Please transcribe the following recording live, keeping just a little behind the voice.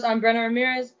I'm Brenna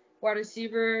Ramirez, wide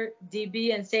receiver,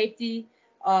 DB, and safety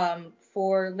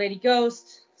for Lady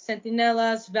Ghost,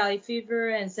 Centinelas, Valley Fever,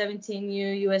 and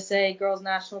 17U USA Girls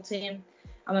National Team.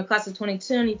 I'm a class of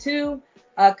 2022,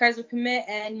 Kaiser commit,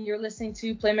 and you're listening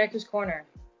to Playmakers Corner.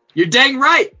 You're dang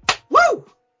right. Woo!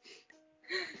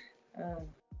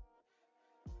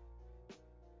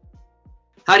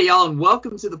 Howdy, y'all, and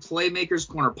welcome to the Playmakers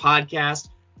Corner podcast.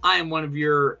 I am one of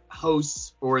your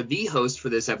hosts, or the host for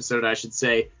this episode, I should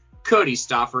say, Cody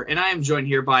Stoffer, and I am joined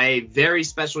here by a very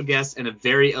special guest and a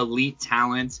very elite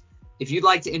talent. If you'd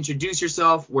like to introduce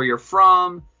yourself, where you're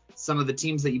from, some of the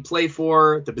teams that you play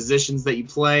for, the positions that you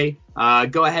play,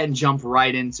 go ahead and jump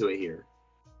right into it here.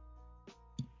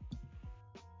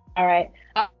 All right.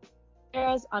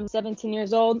 I'm 17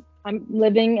 years old. I'm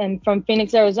living and from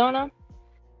Phoenix, Arizona.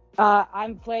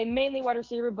 I'm playing mainly wide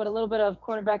receiver, but a little bit of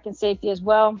cornerback and safety as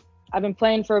well. I've been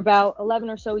playing for about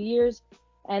 11 or so years,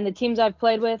 and the teams I've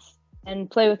played with and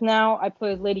play with now, I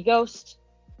play with Lady Ghost,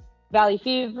 Valley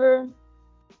Fever,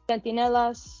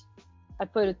 Centinelas. I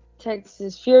played with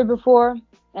Texas Fury before,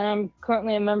 and I'm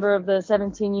currently a member of the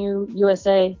 17U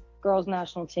USA Girls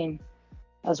National Team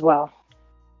as well.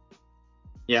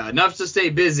 Yeah, enough to stay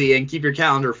busy and keep your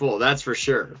calendar full, that's for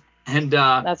sure. And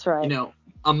that's right.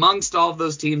 Amongst all of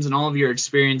those teams and all of your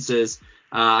experiences,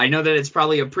 I know that it's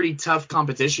probably a pretty tough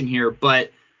competition here,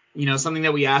 but something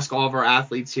that we ask all of our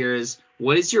athletes here is,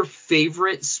 what is your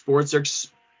favorite sports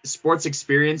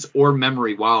experience or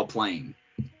memory while playing?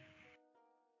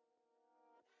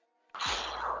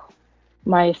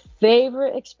 My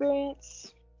favorite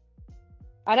experience?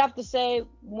 I'd have to say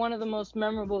one of the most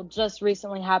memorable just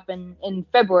recently happened in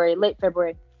February, late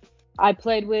February. I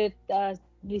played with the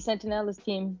Centinelas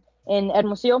team in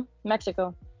Hermosillo,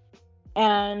 Mexico.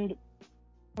 And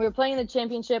we were playing the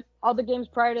championship. All the games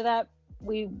prior to that,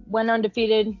 we went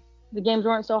undefeated. The games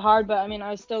weren't so hard, but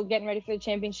I was still getting ready for the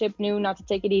championship, knew not to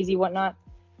take it easy, whatnot.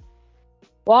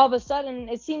 Well, all of a sudden,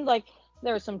 it seemed like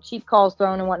there were some cheap calls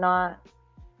thrown and whatnot.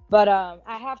 But at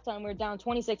halftime, we were down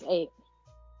 26-8.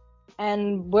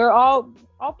 And we're all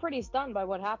pretty stunned by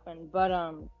what happened.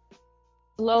 But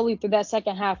slowly through that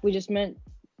second half, we just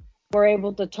we're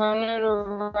able to turn it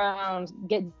around,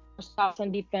 get stops on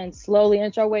defense, slowly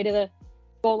inch our way to the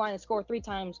goal line and score 3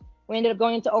 times. We ended up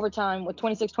going into overtime with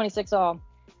 26-26 all.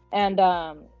 And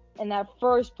in that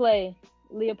first play,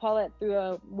 Leah Paulette threw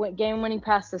a game-winning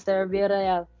pass to Sarah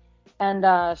Villarreal.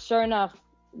 And sure enough,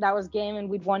 that was game, and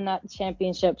we'd won that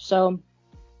championship. So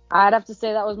I'd have to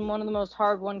say that was one of the most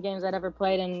hard-won games I'd ever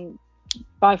played, and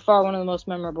by far one of the most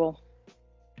memorable.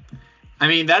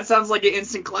 That sounds like an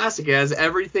instant classic. It has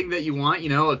everything that you want,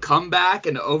 a comeback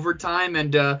and overtime.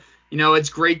 And, it's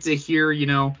great to hear,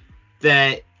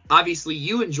 that obviously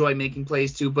you enjoy making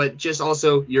plays too, but just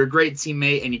also you're a great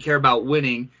teammate and you care about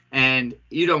winning and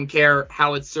you don't care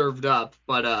how it's served up.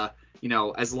 But,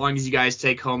 as long as you guys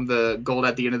take home the gold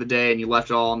at the end of the day and you left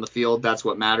it all on the field, that's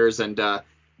what matters. And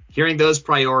hearing those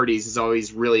priorities is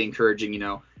always really encouraging,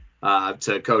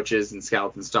 to coaches and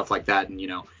scouts and stuff like that. And,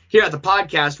 here at the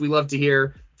podcast, we love to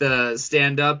hear the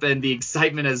stand-up and the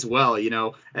excitement as well.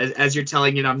 As you're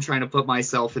telling it, I'm trying to put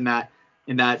myself in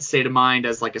that state of mind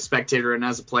as like a spectator and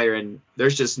as a player, and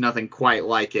there's just nothing quite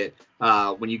like it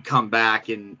when you come back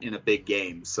in a big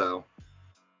game. So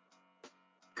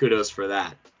kudos for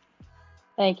that.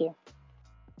 Thank you.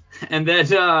 And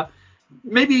then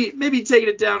maybe taking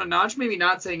it down a notch, maybe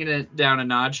not taking it down a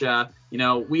notch.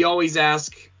 We always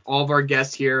ask all of our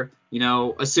guests here,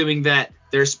 assuming that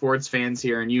they're sports fans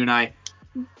here, and you and I,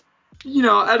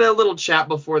 had a little chat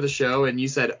before the show, and you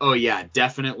said, oh yeah,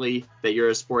 definitely that you're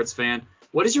a sports fan.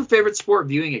 What is your favorite sport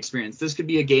viewing experience? This could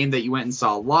be a game that you went and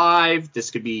saw live.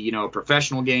 This could be, a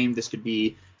professional game. This could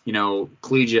be,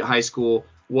 collegiate, high school,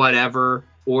 whatever.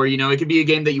 Or, it could be a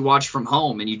game that you watch from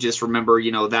home and you just remember,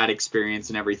 that experience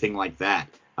and everything like that.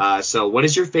 So what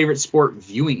is your favorite sport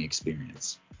viewing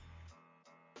experience?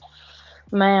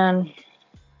 Man,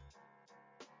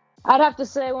 I'd have to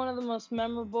say one of the most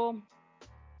memorable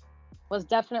was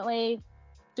definitely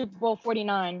Super Bowl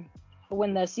 49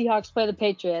 when the Seahawks play the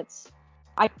Patriots.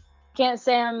 I can't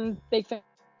say I'm a big fan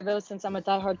of those since I'm a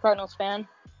diehard Cardinals fan,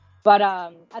 but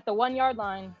at the 1-yard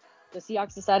line, the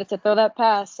Seahawks decided to throw that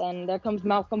pass, and there comes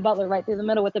Malcolm Butler right through the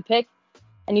middle with the pick,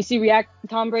 and you see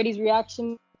Tom Brady's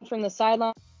reaction from the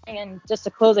sideline, and just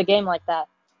to close a game like that,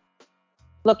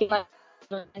 looking like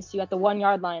against you at the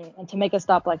 1-yard line, and to make a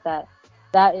stop like that,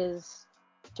 that is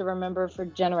to remember for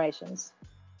generations.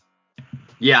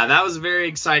 Yeah, that was a very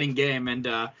exciting game, and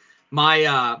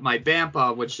my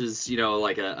Bampa, which is,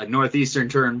 like a northeastern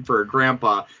term for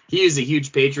grandpa, he is a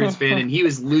huge Patriots fan, and he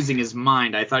was losing his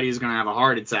mind. I thought he was going to have a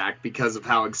heart attack because of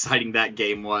how exciting that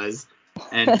game was.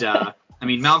 And,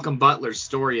 Malcolm Butler's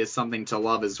story is something to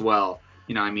love as well.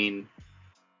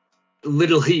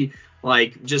 Literally,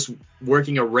 like, just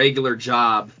working a regular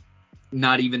job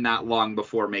not even that long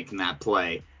before making that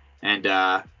play. And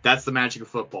that's the magic of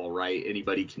football, right?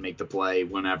 Anybody can make the play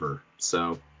whenever.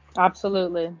 So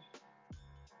Absolutely.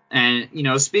 And,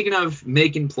 speaking of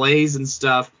making plays and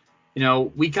stuff,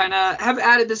 we kind of have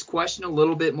added this question a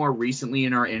little bit more recently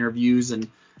in our interviews, and,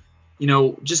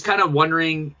 just kind of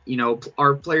wondering,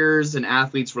 our players and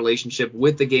athletes' relationship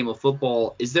with the game of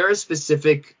football. Is there a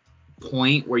specific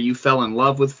point where you fell in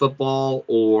love with football,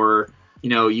 or,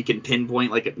 you can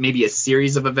pinpoint like maybe a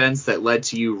series of events that led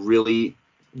to you really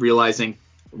realizing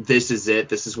this is it,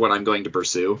 this is what I'm going to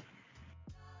pursue?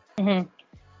 Mm-hmm.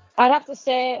 I'd have to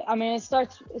say,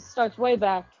 it starts way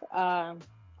back. I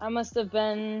must have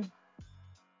been,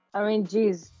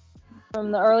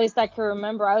 from the earliest I can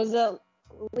remember, I was at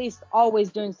least always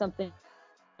doing something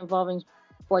involving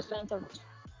sports. Some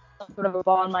sort of a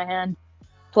ball in my hand,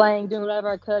 playing, doing whatever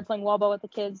I could, playing wall ball with the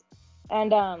kids.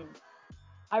 And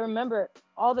I remember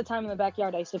all the time in the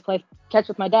backyard I used to play catch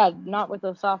with my dad, not with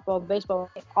a softball, baseball,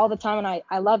 all the time, and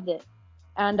I loved it.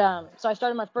 And so I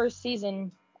started my first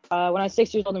season when I was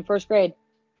 6 years old in first grade.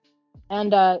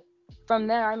 And from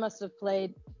there, I must have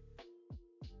played,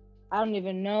 I don't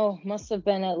even know, must have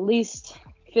been at least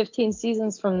 15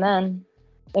 seasons from then,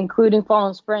 including fall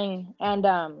and spring. And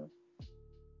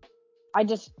I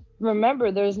just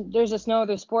remember there's just no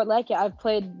other sport like it. I've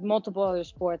played multiple other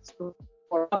sports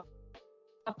before.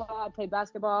 I played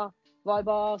basketball,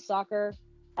 volleyball, soccer,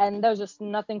 and there's just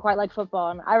nothing quite like football.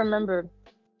 And I remember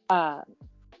a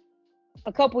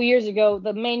couple years ago,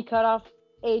 the main cutoff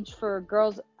age for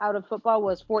girls out of football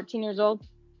was 14 years old.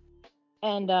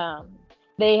 And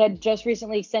they had just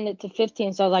recently extended to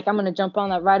 15. So I was like, I'm going to jump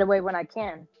on that right away when I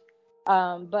can.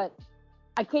 But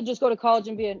I could just go to college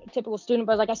and be a typical student,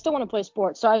 but I was like, I still want to play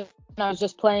sports. So I was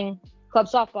just playing club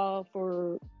softball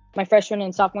for my freshman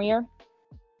and sophomore year.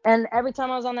 And every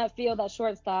time I was on that field, that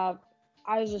shortstop,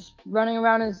 I was just running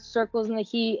around in circles in the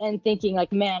heat and thinking,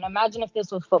 like, man, imagine if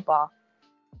this was football.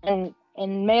 And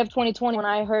in May of 2020, when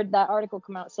I heard that article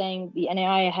come out saying the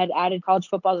NAIA had added college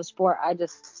football as a sport,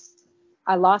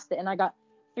 I lost it. And I got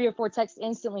 3 or 4 texts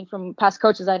instantly from past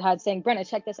coaches I'd had saying, Brenna,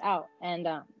 check this out. And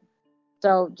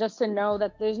so just to know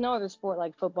that there's no other sport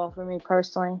like football for me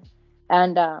personally.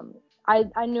 And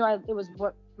I knew it was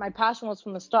what my passion was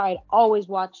from the start. I'd always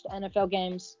watched NFL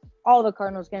games, all the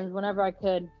Cardinals games whenever I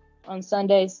could on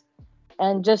Sundays,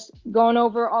 and just going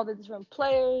over all the different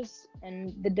players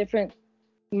and the different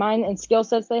mind and skill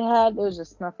sets they had. There was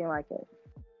just nothing like it.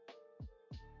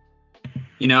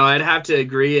 I'd have to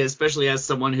agree, especially as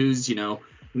someone who's,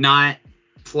 not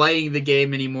playing the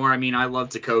game anymore. I love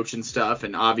to coach and stuff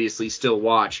and obviously still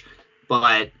watch,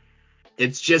 but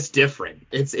it's just different.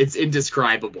 It's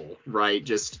indescribable, right?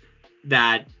 Just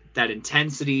that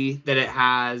intensity that it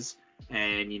has,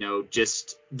 and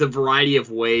just the variety of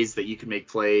ways that you can make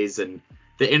plays, and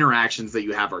the interactions that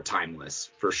you have are timeless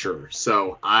for sure.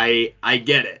 So I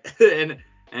get it.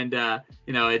 and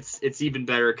it's even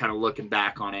better kind of looking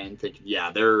back on it and thinking,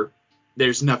 yeah,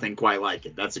 there's nothing quite like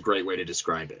it. That's a great way to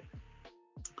describe it.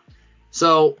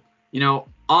 So,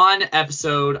 on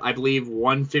episode, I believe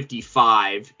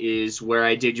 155 is where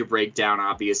I did your breakdown,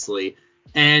 obviously.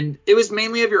 And it was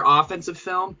mainly of your offensive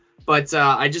film, but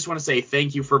I just want to say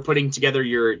thank you for putting together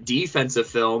your defensive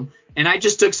film. And I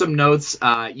just took some notes.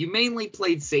 You mainly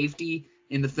played safety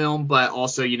in the film, but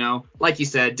also, like you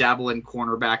said, dabble in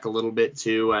cornerback a little bit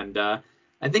too. And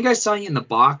I think I saw you in the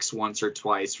box once or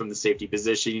twice from the safety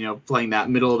position, playing that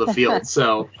middle of the field.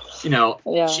 So,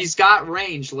 Yeah. She's got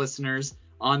range, listeners,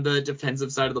 on the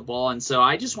defensive side of the ball. And so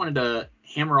I just wanted to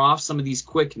hammer off some of these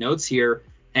quick notes here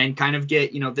and kind of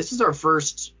get, this is our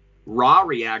first raw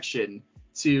reaction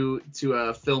to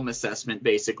a film assessment,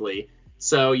 basically.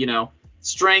 So,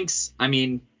 strengths,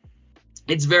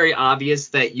 it's very obvious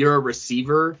that you're a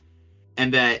receiver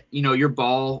and that, your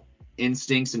ball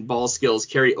instincts and ball skills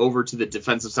carry over to the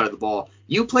defensive side of the ball.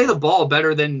 You play the ball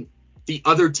better than the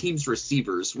other team's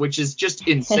receivers, which is just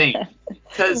insane.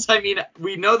 Because,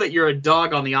 we know that you're a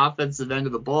dog on the offensive end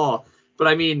of the ball,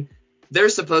 but they're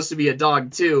supposed to be a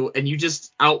dog too, and you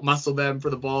just outmuscle them for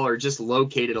the ball or just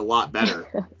locate it a lot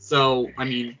better. So,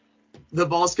 the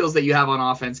ball skills that you have on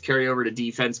offense carry over to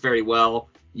defense very well.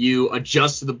 You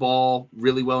adjust to the ball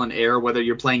really well in air, whether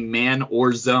you're playing man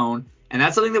or zone. And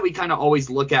that's something that we kind of always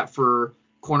look at for,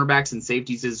 cornerbacks and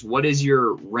safeties is what is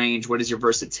your range, what is your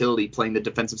versatility playing the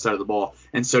defensive side of the ball.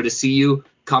 And so to see you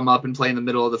come up and play in the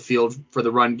middle of the field for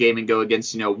the run game and go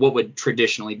against, what would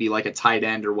traditionally be like a tight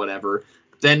end or whatever,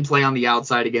 then play on the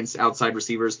outside against outside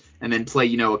receivers, and then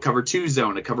play, a cover 2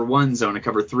 zone, a cover 1 zone, a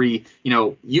cover 3,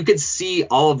 you could see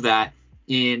all of that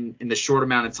in the short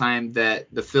amount of time that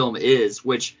the film is,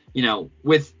 which,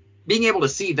 with being able to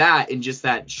see that in just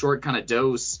that short kind of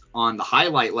dose on the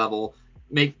highlight level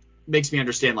makes me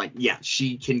understand, like, yeah,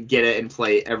 she can get it and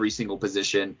play every single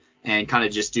position and kind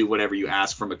of just do whatever you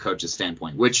ask from a coach's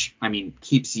standpoint, which, I mean,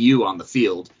 keeps you on the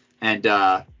field and,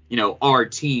 our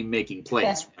team making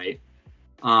plays, right?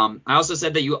 I also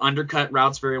said that you undercut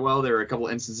routes very well. There are a couple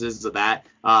instances of that,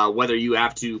 whether you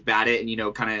have to bat it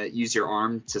and, kind of use your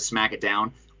arm to smack it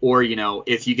down, or,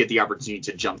 if you get the opportunity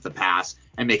to jump the pass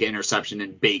and make an interception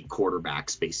and bait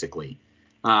quarterbacks, basically.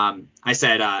 I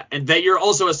said, and that you're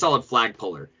also a solid flag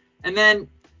puller. And then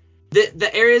the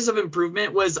areas of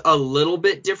improvement was a little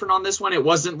bit different on this one. It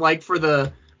wasn't like for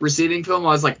the receiving film, I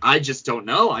was like, I just don't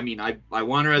know. I mean, I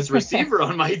want her as a receiver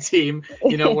on my team,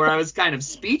 where I was kind of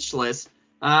speechless.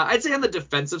 I'd say on the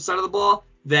defensive side of the ball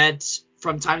that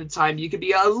from time to time you could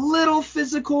be a little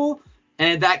physical,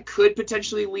 and that could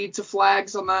potentially lead to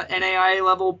flags on the NAIA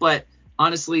level. But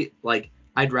honestly, like,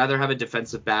 I'd rather have a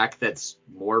defensive back that's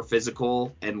more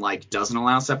physical and, like, doesn't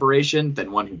allow separation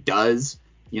than one who does,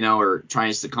 or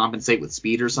tries to compensate with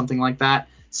speed or something like that.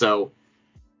 So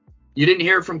you didn't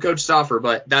hear it from Coach Stauffer,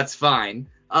 but that's fine.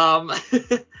 And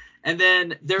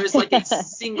then there was like a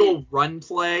single run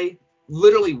play,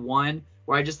 literally one,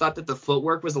 where I just thought that the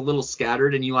footwork was a little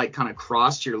scattered and you like kind of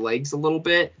crossed your legs a little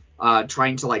bit,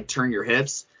 trying to like turn your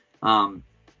hips. But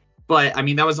I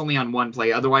mean, that was only on one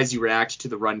play. Otherwise, you react to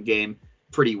the run game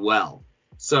pretty well.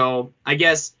 So I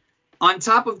guess on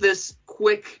top of this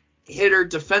quick hitter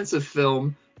defensive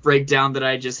film breakdown that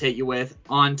I just hit you with,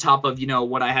 on top of,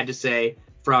 what I had to say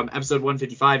from episode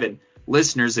 155, and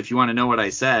listeners, if you want to know what I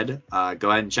said, go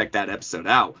ahead and check that episode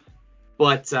out.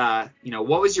 But,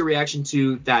 what was your reaction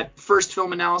to that first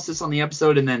film analysis on the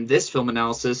episode and then this film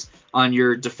analysis on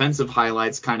your defensive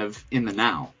highlights kind of in the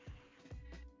now?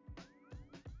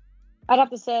 I'd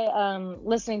have to say,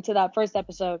 listening to that first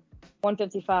episode,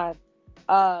 155,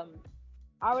 I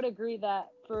would agree that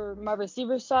for my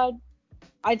receiver side,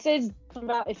 I'd say it's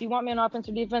about, if you want me on offense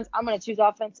or defense, I'm going to choose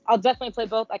offense. I'll definitely play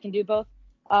both. I can do both.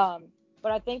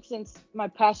 But I think since my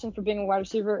passion for being a wide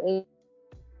receiver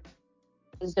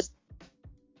is just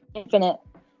infinite,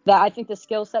 that I think the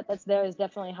skill set that's there is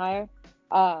definitely higher.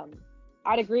 I'd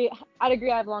agree I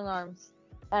have long arms,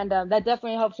 and that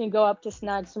definitely helps me go up to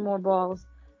snag some more balls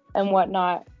and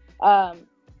whatnot.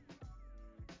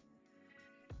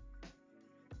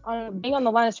 Being on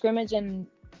the line of scrimmage and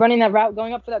running that route,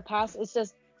 going up for that pass, it's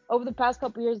just, over the past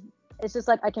couple years, it's just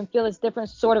like I can feel this different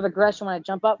sort of aggression when I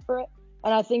jump up for it.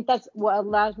 And I think that's what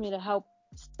allows me to help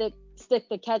stick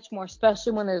the catch more,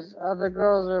 especially when there's other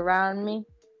girls around me.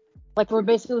 Like, we're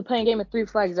basically playing a game of 3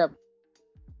 flags up,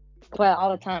 play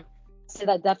all the time. So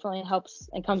that definitely helps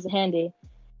and comes in handy.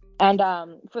 And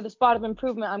for the spot of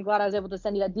improvement, I'm glad I was able to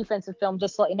send you that defensive film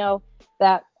just to let you know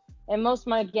that in most of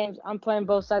my games, I'm playing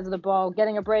both sides of the ball.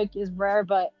 Getting a break is rare,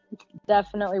 but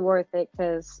definitely worth it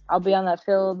because I'll be on that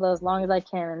field as long as I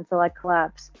can until I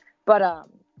collapse. But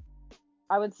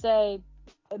I would say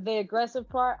the aggressive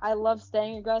part, I love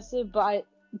staying aggressive, but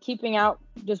keeping out,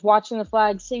 just watching the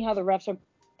flag, seeing how the refs are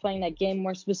playing that game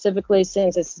more specifically,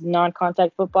 since it's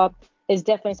non-contact football, is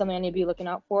definitely something I need to be looking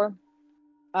out for.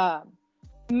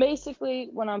 Basically,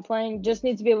 when I'm playing, just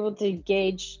need to be able to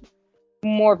gauge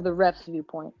more of the ref's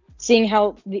viewpoint, seeing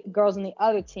how the girls on the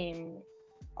other team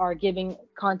are giving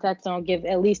contact, and I'll give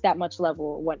at least that much level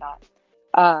or whatnot.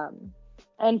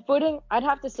 And footing, I'd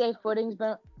have to say footing's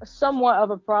been somewhat of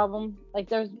a problem. Like,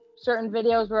 there's certain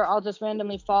videos where I'll just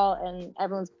randomly fall and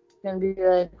everyone's going to be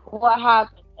like, what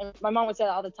happened? And my mom would say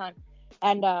that all the time.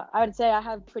 And I would say I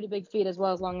have pretty big feet as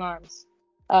well as long arms.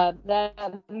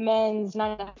 That men's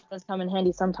 9.5 does come in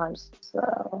handy sometimes.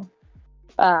 So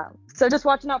just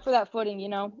watching out for that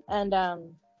footing,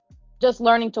 and just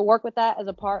learning to work with that as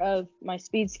a part of my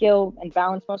speed, skill, and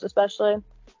balance, most especially.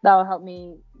 That will help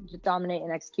me dominate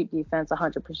and execute defense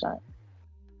 100%.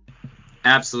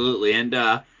 Absolutely. And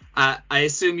I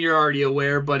assume you're already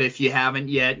aware, but if you haven't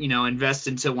yet, invest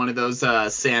into one of those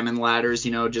salmon ladders,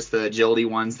 just the agility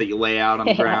ones that you lay out on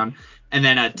the ground. And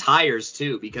then tires,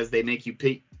 too, because they make you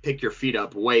pick your feet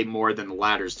up way more than the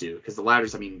ladders do. Because the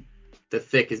ladders, I mean, the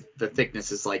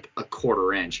thickness is like a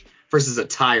 1/4 inch versus a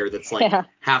tire that's like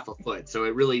half a foot. So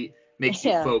it really makes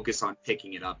you focus on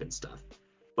picking it up and stuff.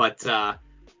 But I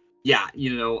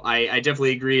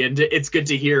definitely agree, and it's good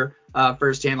to hear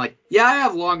firsthand. Like, yeah, I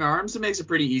have long arms. It makes it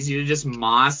pretty easy to just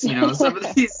moss, some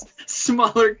of these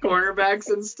smaller cornerbacks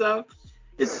and stuff.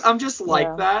 I'm just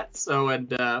like that. So, and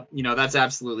that's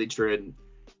absolutely true. And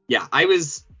yeah, I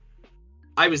was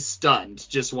stunned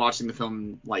just watching the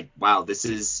film. Like, wow, this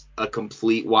is a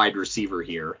complete wide receiver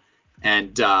here.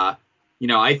 And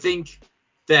I think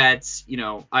that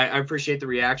I appreciate the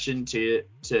reaction to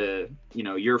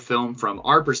your film from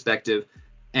our perspective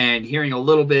and hearing a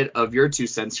little bit of your 2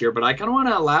 cents here. But I kind of want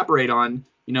to elaborate on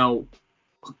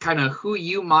kind of who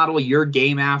you model your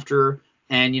game after,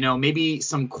 and maybe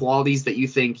some qualities that you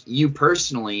think you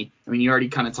personally. I mean, you already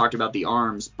kind of talked about the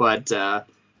arms, but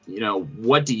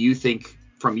what do you think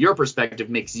from your perspective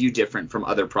makes you different from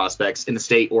other prospects in the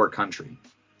state or country?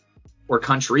 Or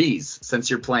countries, since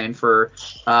you're playing for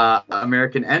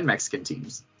American and Mexican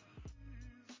teams?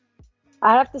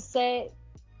 I have to say,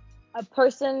 a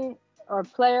person or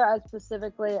player I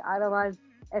specifically idolize,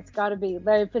 it's got to be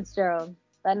Larry Fitzgerald,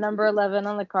 that number 11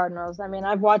 on the Cardinals. I mean,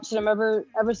 I've watched him ever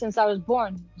since I was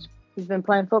born. He's been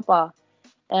playing football.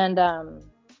 And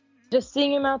just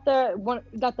seeing him out there,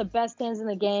 got the best hands in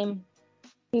the game.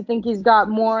 I think he's got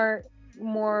more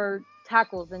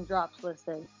tackles than drops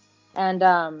listed. And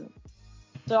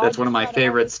so that's one of my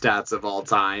favorite stats of all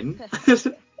time.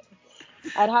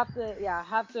 I'd have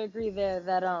to agree there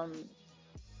that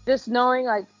just knowing,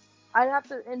 like, I'd have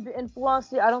to in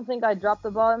philosophy, I don't think I dropped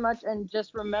the ball that much, and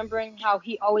just remembering how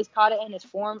he always caught it in his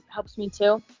form helps me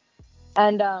too.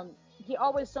 And he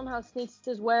always somehow sneaks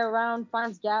his way around,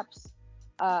 finds gaps,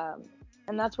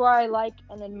 and that's where I like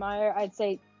and admire. I'd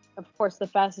say, of course, one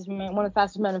of the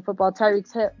fastest men in football,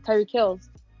 Tyreek Hill,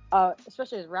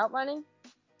 especially his route running.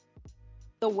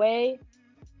 The way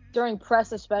during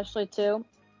press, especially too,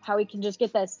 how he can just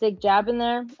get that stick jab in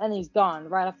there and he's gone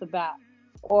right off the bat.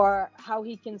 Or how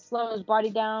he can slow his body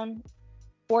down,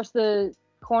 force the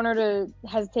corner to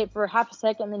hesitate for half a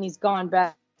second, and then he's gone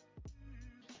back.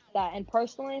 And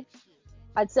personally,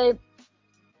 I'd say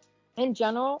in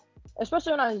general,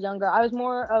 especially when I was younger, I was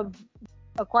more of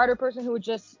a quieter person who would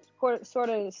just sort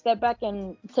of step back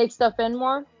and take stuff in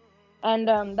more.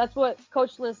 And that's what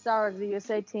Coach Liz Sauer of the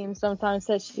USA team sometimes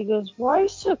says. She goes, "Why are you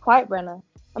so quiet, Brenna?"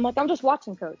 I'm like, "I'm just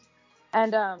watching, Coach."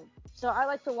 And so I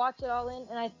like to watch it all in.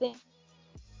 And I think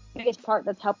the biggest part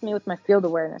that's helped me with my field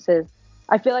awareness is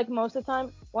I feel like most of the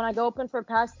time when I go open for a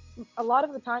pass, a lot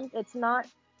of the time it's not.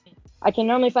 I can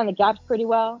normally find the gaps pretty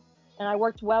well. And I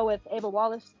worked well with Abel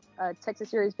Wallace,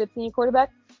 Texas Series 15 quarterback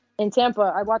in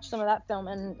Tampa. I watched some of that film,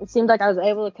 and it seemed like I was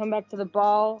able to come back to the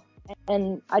ball.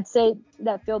 And I'd say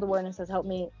that field awareness has helped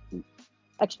me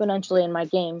exponentially in my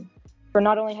game for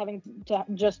not only having to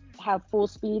just have full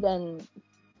speed and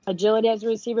agility as a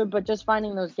receiver, but just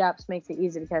finding those gaps makes it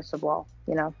easy to catch the ball,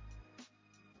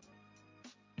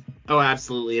 Oh,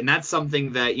 absolutely. And that's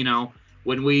something that,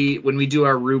 when we do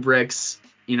our rubrics,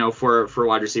 for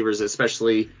wide receivers,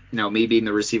 especially, me being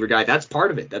the receiver guy, that's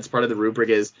part of it. That's part of the rubric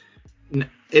is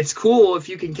it's cool if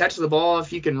you can catch the ball,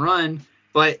 if you can run.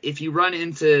 But if you run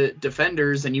into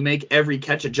defenders and you make every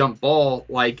catch a jump ball,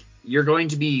 like, you're going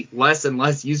to be less and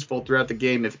less useful throughout the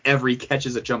game if every catch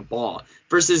is a jump ball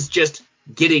versus just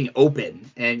getting open.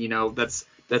 And,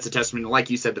 that's a testament to, like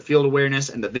you said, the field awareness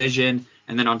and the vision.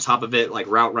 And then on top of it, like,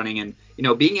 route running and,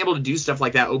 being able to do stuff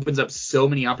like that opens up so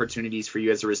many opportunities for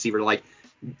you as a receiver. Like,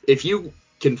 if you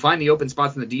can find the open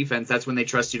spots in the defense, that's when they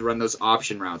trust you to run those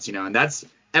option routes, and that's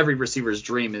every receiver's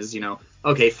dream is,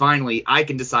 okay, finally I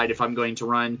can decide if I'm going to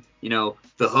run, the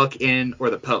hook in or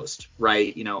the post,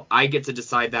 right? I get to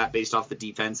decide that based off the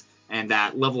defense, and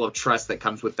that level of trust that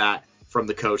comes with that from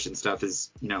the coach and stuff is,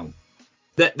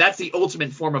 that's the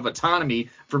ultimate form of autonomy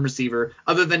from receiver,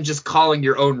 other than just calling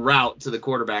your own route to the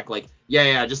quarterback. Like,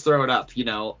 yeah, just throw it up,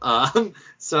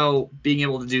 So being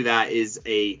able to do that is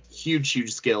a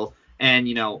huge skill. And,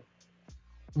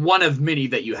 one of many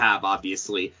that you have,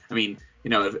 obviously. I mean,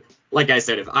 like I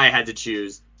said, if I had to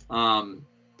choose,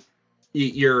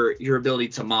 your ability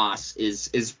to moss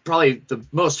is probably the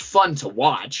most fun to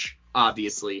watch,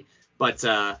 obviously. But,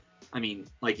 I mean,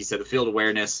 like you said, the field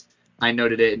awareness, I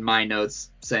noted it in my notes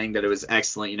saying that it was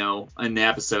excellent, in the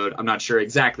episode. I'm not sure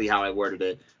exactly how I worded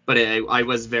it, but I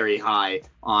was very high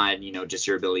on, just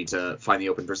your ability to find the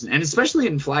open person. And especially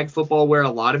in flag football, where a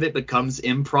lot of it becomes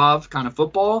improv kind of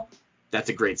football, that's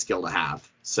a great skill to have.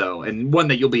 So, and one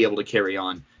that you'll be able to carry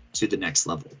on to the next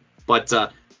level. But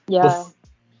yeah,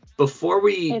 before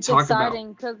we it's talk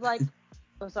exciting because, like,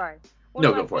 sorry. One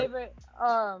of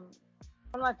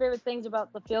my favorite things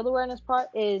about the field awareness part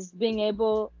is being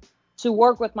able to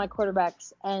work with my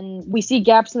quarterbacks, and we see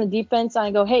gaps in the defense, and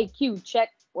I go, hey, Q, check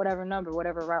whatever number,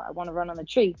 whatever route I want to run on the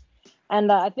tree.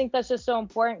 And I think that's just so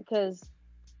important because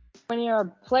when you're a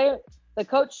player, the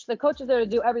coach is there to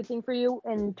do everything for you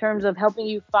in terms of helping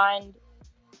you find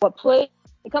what play.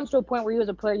 It comes to a point where you as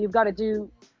a player, you've got to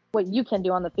do what you can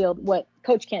do on the field, what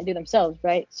coach can't do themselves,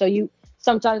 right? So you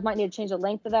sometimes might need to change the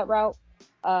length of that route,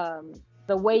 um,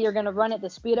 the way you're going to run it, the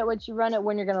speed at which you run it,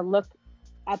 when you're going to look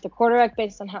at the quarterback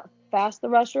based on how fast the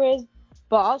rusher is,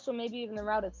 but also maybe even the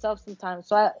route itself sometimes.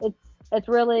 So it's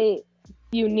really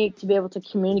unique to be able to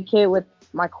communicate with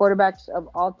my quarterbacks of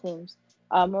all teams.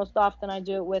 Most often I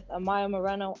do it with Amaya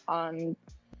Moreno on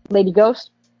Lady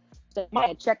Ghost. So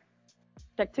Maya, check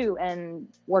two, and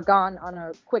we're gone on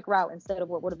a quick route instead of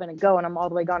what would have been a go, and I'm all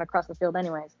the way gone across the field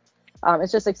anyways.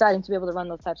 It's just exciting to be able to run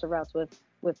those types of routes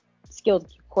with skilled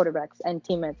quarterbacks and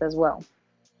teammates as well.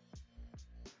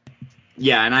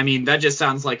 Yeah, and I mean that just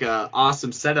sounds like a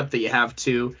awesome setup that you have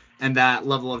too, and that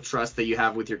level of trust that you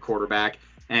have with your quarterback,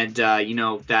 and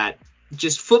that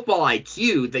just football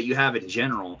IQ that you have in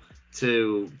general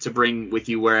to bring with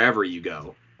you wherever you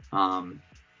go.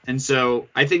 And so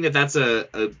I think that that's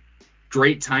a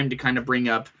great time to kind of bring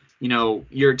up,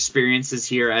 your experiences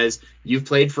here, as you've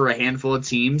played for a handful of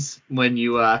teams when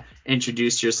you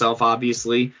introduced yourself,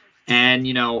 obviously. And,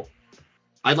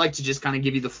 I'd like to just kind of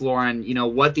give you the floor on,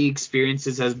 what the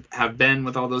experiences have been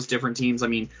with all those different teams. I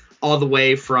mean, all the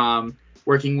way from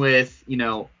working with,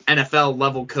 NFL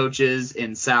level coaches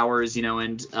in Sours,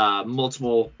 and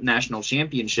multiple national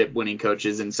championship winning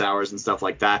coaches in Sours and stuff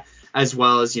like that, as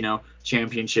well as,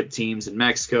 championship teams in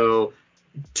Mexico,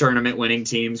 tournament winning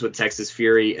teams with Texas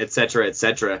Fury, et cetera, et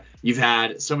cetera. You've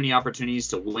had so many opportunities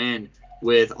to win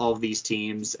with all of these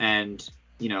teams, and,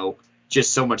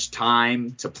 just so much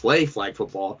time to play flag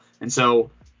football. And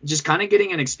so just kind of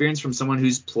getting an experience from someone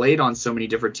who's played on so many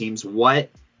different teams, what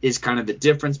is kind of the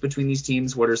difference between these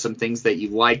teams? What are some things that you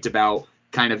liked about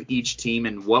kind of each team,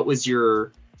 and what was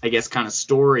your, I guess, kind of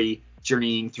story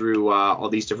journeying through all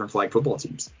these different flag football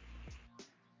teams?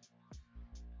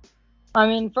 I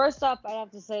mean, first off, I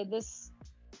have to say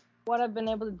what I've been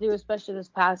able to do, especially this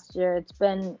past year, it's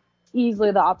been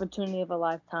easily the opportunity of a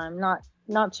lifetime.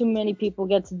 Not too many people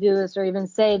get to do this or even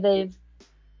say they've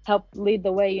helped lead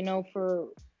the way, for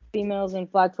females in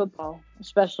flag football,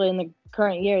 especially in the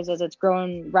current years as it's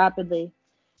growing rapidly.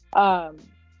 I'd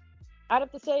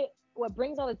have to say what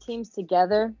brings all the teams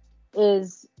together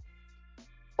is,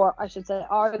 or I should say,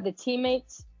 are the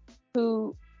teammates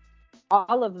who,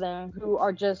 all of them, who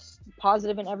are just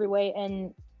positive in every way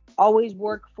and always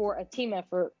work for a team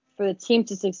effort, for the team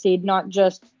to succeed, not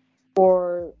just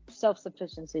for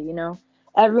self-sufficiency.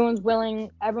 Everyone's willing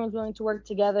to work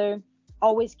together,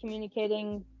 always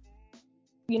communicating,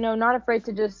 not afraid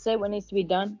to just say what needs to be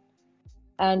done.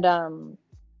 And I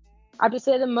have to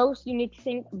say the most unique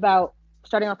thing about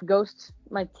starting off Ghost,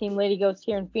 my team Lady Ghost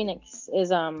here in Phoenix,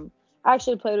 is I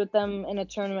actually played with them in a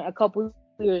tournament a couple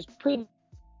years pre,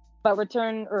 but with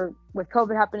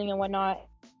COVID happening and whatnot,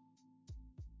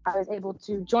 I was able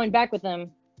to join back with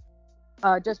them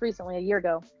just recently, a year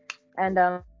ago, and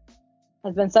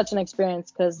it's been such an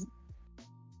experience because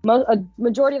a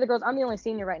majority of the girls, I'm the only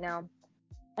senior right now,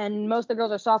 and most of the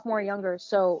girls are sophomore or younger,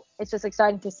 so it's just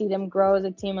exciting to see them grow as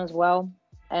a team as well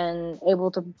and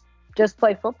able to just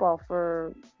play football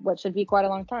for what should be quite a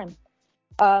long time.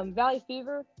 Valley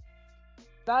Fever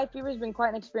has been quite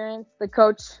an experience. The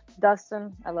coach,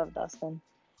 Dustin, I love Dustin.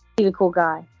 He's a cool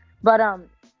guy. But that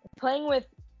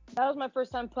was my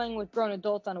first time playing with grown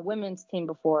adults on a women's team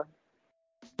before.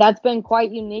 That's been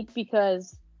quite unique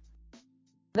because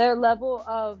their level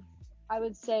of, I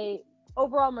would say,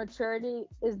 overall maturity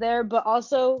is there, but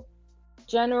also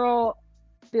general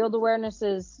field awareness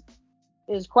is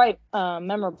quite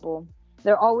memorable.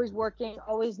 They're always working,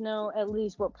 always know at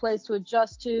least what plays to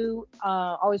adjust to,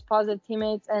 always positive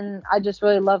teammates, and I just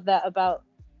really love that about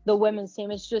the women's team.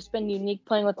 It's just been unique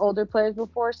playing with older players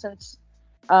before, since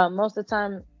most of the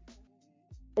time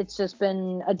it's just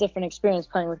been a different experience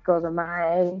playing with girls of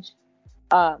my age.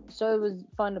 So it was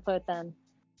fun to play with them.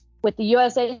 With the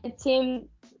USA team,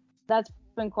 that's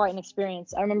been quite an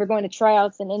experience. I remember going to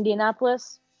tryouts in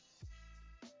Indianapolis.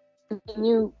 I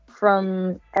knew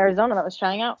from Arizona that was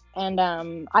trying out, and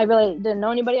I really didn't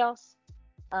know anybody else.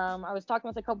 I was talking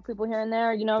with a couple people here and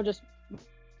there, just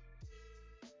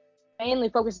mainly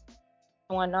focused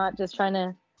on whatnot, just trying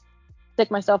to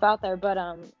stick myself out there. But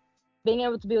being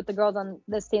able to be with the girls on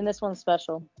this team, this one's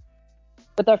special.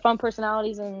 With our fun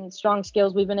personalities and strong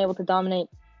skills, we've been able to dominate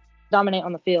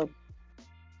on the field.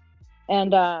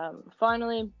 And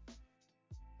finally,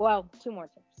 two more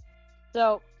teams.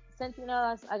 So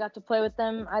Centinelas, I got to play with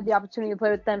them. I had the opportunity to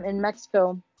play with them in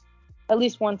Mexico at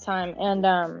least one time,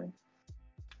 and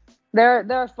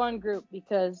they're a fun group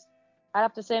because I'd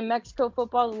have to say Mexico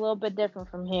football is a little bit different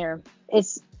from here.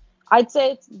 I'd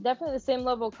say it's definitely the same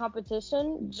level of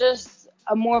competition, just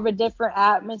a more of a different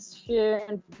atmosphere,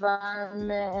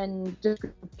 environment, and just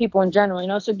people in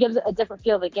general. So it gives it a different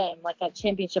feel of the game, like that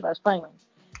championship I was playing with.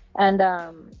 And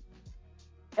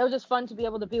it was just fun to be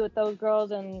able to be with those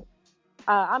girls, and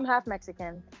I'm half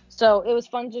Mexican, so it was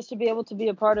fun just to be able to be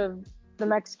a part of the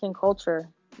Mexican culture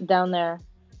down there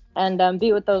and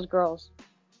be with those girls.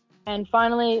 And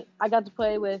finally, I got to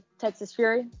play with Texas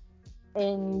Fury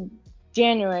in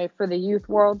January for the Youth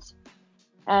Worlds,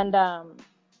 and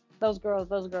those girls,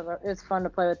 it's fun to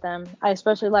play with them. I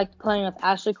especially liked playing with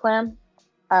Ashley Clam,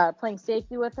 playing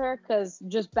safety with her, because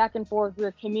just back and forth, we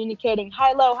were communicating,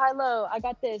 high, low, I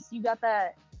got this, you got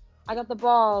that, I got the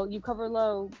ball, you cover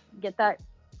low, get that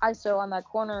ISO on that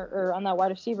corner or on that wide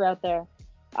receiver out there.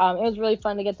 It was really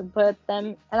fun to get to play with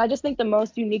them. And I just think the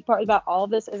most unique part about all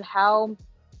of this is how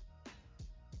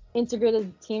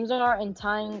integrated teams are and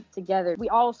tying together. We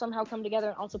all somehow come together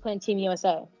and also play in Team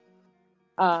USA.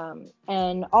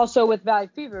 And also with Valley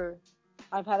Fever,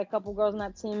 I've had a couple girls on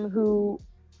that team who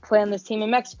play on this team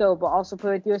in Mexico, but also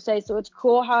play with USA. So it's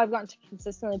cool how I've gotten to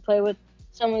consistently play with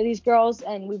some of these girls,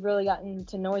 and we've really gotten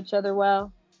to know each other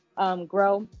well,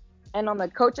 grow. And on the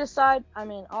coaches side, I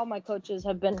mean, all my coaches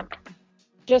have been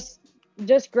just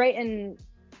great and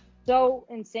so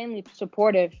insanely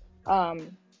supportive. I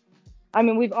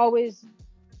mean, I always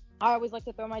like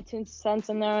to throw my 2 cents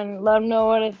in there and let them know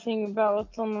what I think about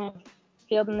what's on the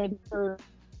field, and they've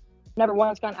never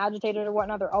once gotten agitated or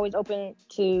whatnot. They're always open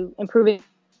to improving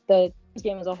the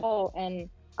game as a whole, and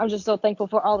I'm just so thankful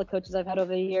for all the coaches I've had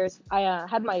over the years. I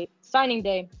had my signing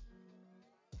day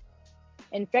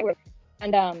in February,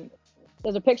 and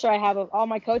there's a picture I have of all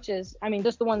my coaches. I mean,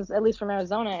 just the ones at least from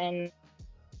Arizona, and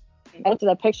I looked at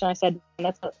that picture and I said,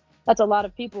 that's a lot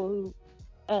of people who,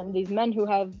 and these men who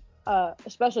have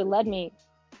especially led me,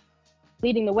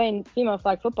 leading the way in female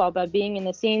flag football by being in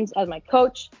the scenes as my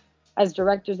coach, as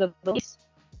directors of the league,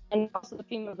 and also the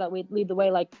females that we lead the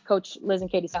way, like Coach Liz and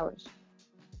Katie Sowers.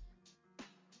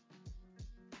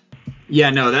 Yeah,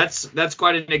 no, that's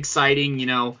quite an exciting,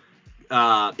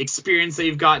 experience that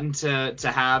you've gotten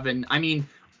to have. And I mean,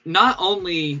 not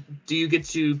only do you get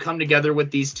to come together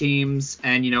with these teams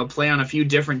and, play on a few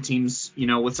different teams,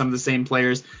 with some of the same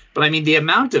players, but I mean, the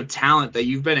amount of talent that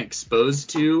you've been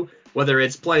exposed to, whether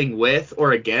it's playing with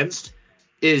or against,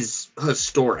 is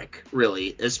historic,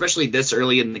 really, especially this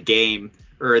early in the game,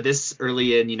 or this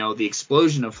early in, the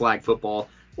explosion of flag football.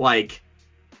 Like,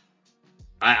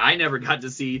 I never got to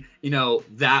see,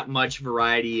 that much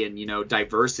variety and,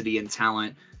 diversity and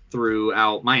talent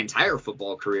throughout my entire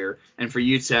football career. And for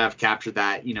you to have captured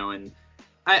that, and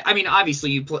I mean,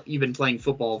 obviously you've been playing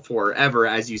football forever,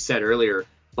 as you said earlier,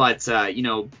 but,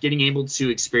 getting able to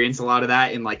experience a lot of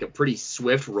that in like a pretty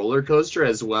swift roller coaster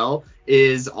as well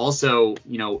is also,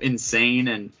 insane.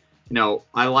 And,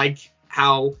 I like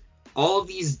how all of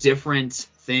these different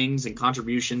things and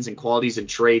contributions and qualities and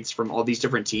traits from all these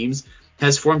different teams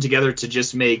has formed together to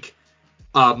just make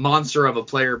a monster of a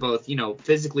player, both,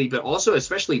 physically, but also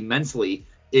especially mentally,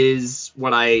 is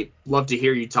what I love to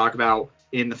hear you talk about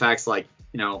in the facts like,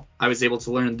 I was able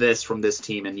to learn this from this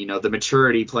team, and, the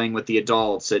maturity playing with the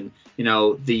adults, and,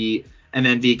 and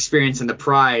then the experience and the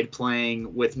pride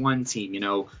playing with one team,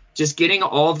 just getting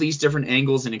all of these different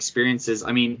angles and experiences.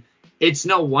 I mean, it's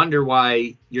no wonder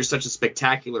why you're such a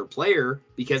spectacular player,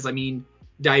 because, I mean,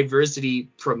 diversity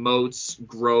promotes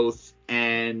growth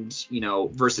and,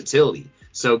 versatility.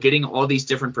 So getting all these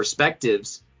different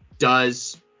perspectives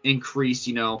does increase,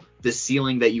 the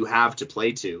ceiling that you have to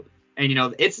play to.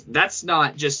 And, that's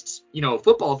not just, a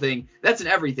football thing. That's an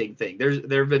everything thing.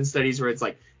 There have been studies where it's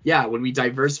like, yeah, when we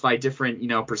diversify different,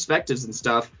 perspectives and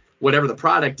stuff, whatever the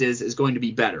product is going to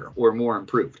be better or more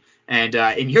improved. And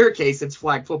in your case, it's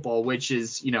flag football, which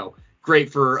is,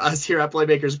 great for us here at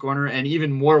Playmakers Corner, and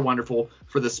even more wonderful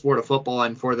for the sport of football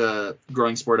and for the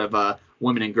growing sport of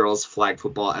women and girls flag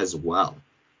football as well.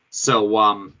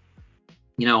 So,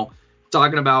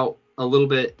 talking about a little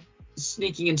bit,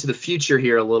 sneaking into the future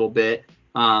here a little bit,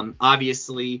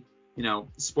 obviously,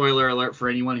 spoiler alert for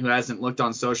anyone who hasn't looked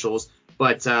on socials,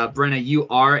 but Brenna, you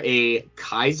are a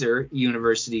Kaiser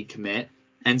University commit.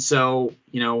 And so,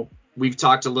 we've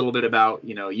talked a little bit about,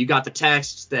 you got the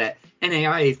text that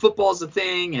NAIA football is a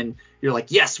thing, and you're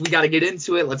like, yes, we got to get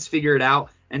into it. Let's figure it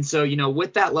out. And so,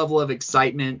 with that level of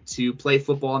excitement to play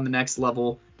football on the next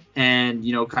level and,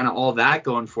 kind of all that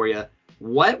going for you,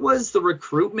 what was the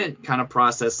recruitment kind of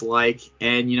process like?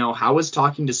 And, how was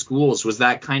talking to schools? Was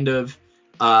that kind of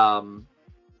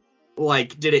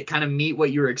did it kind of meet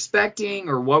what you were expecting,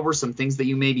 or what were some things that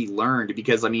you maybe learned?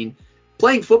 Because, I mean,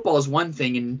 playing football is one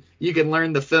thing, and you can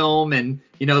learn the film and,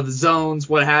 you know, the zones,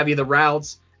 what have you, the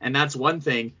routes, and that's one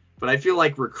thing. But I feel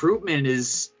like recruitment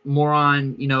is more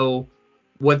on, you know,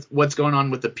 what's going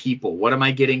on with the people. What am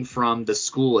I getting from the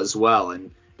school as well? And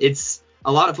it's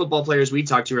a lot of football players we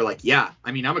talk to are like, yeah,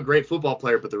 I mean, I'm a great football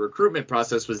player, but the recruitment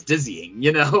process was dizzying,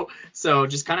 you know? So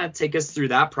just kind of take us through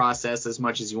that process as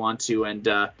much as you want to. And,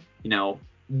 you know,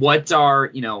 what are,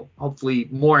 you know, hopefully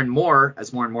more and more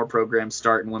as more and more programs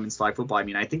start in women's flag football. I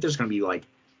mean, I think there's going to be like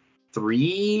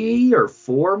 3 or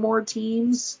 4 more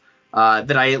teams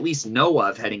that I at least know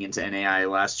of heading into NAI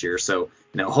last year. So,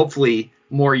 you know, hopefully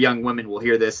more young women will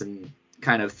hear this and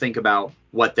kind of think about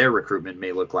what their recruitment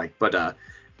may look like. But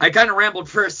I kind of rambled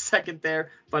for a second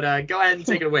there, but go ahead and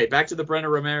take it away. Back to the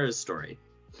Brenna Ramirez story.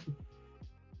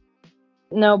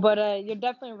 No, but you're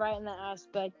definitely right in that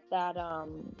aspect that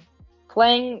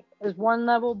playing is one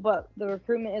level, but the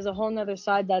recruitment is a whole nother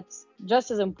side that's just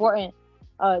as important.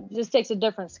 Just takes a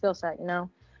different skill set, you know.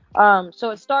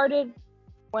 So it started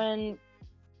when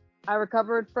I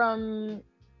recovered from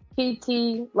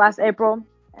PT last April,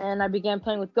 and I began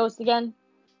playing with Ghost again.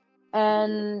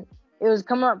 And it was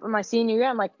coming up for my senior year.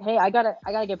 I'm like, hey, I gotta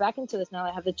get back into this now.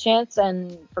 I have the chance,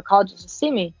 and for colleges to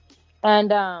see me, and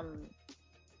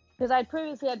because I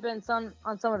previously had been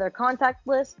on some of their contact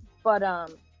lists, but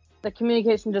the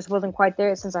communication just wasn't quite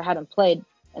there since I hadn't played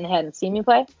and they hadn't seen me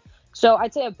play. So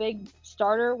I'd say a big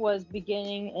starter was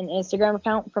beginning an Instagram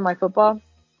account for my football,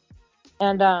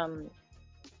 and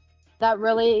that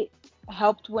really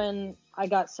helped when I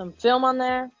got some film on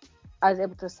there. I was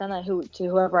able to send that to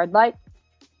whoever I'd like.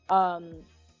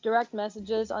 Direct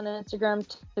messages on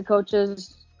Instagram to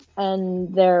coaches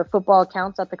and their football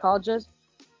accounts at the colleges.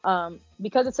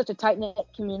 Because it's such a tight-knit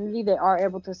community, they are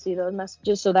able to see those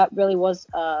messages. So that really was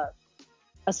a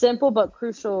simple but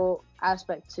crucial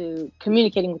aspect to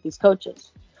communicating with these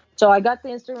coaches. So I got the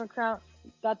Instagram account,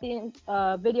 got the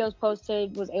videos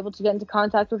posted, was able to get into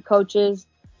contact with coaches.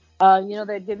 You know,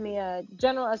 they'd give me a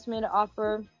general estimated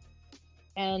offer,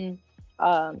 and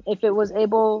if it was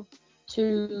able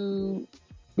to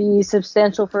be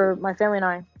substantial for my family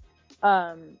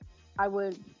and I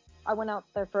went out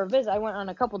there for a visit. I went on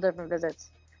a couple different visits,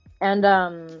 and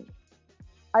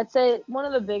I'd say one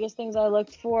of the biggest things I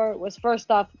looked for was,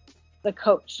 first off, the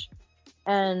coach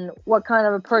and what kind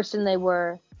of a person they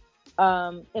were.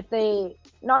 If they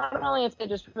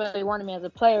just really wanted me as a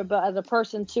player, but as a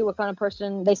person too, what kind of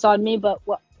person they saw in me, but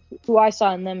who I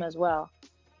saw in them as well.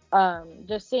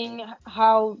 Just seeing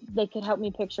how they could help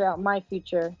me picture out my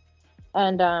future.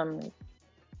 And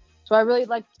so I really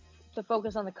liked to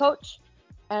focus on the coach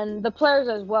and the players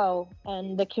as well,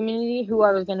 and the community who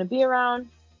I was going to be around,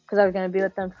 because I was going to be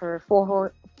with them for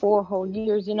four whole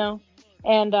years, you know.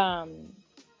 And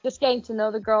just getting to know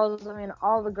the girls. I mean,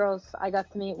 all the girls I got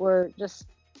to meet were just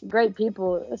great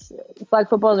people. Flag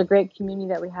football is a great community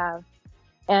that we have.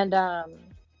 And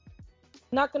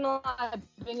not going to lie,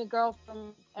 being a girl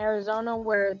from Arizona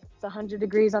where it's 100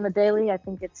 degrees on the daily, I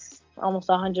think it's almost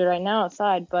 100 right now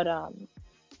outside. But I'd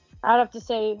have to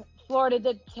say Florida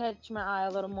did catch my eye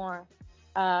a little more.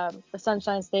 The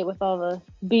Sunshine State with all the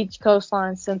beach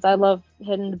coastlines, since I love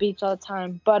hitting the beach all the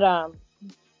time. But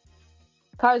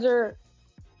Kaiser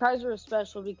was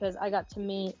special because I got to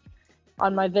meet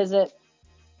on my visit.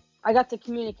 I got to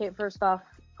communicate first off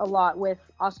a lot with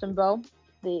Austin Bowe,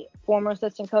 the former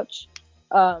assistant coach.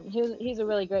 He's a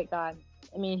really great guy.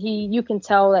 I mean, you can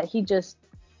tell that he just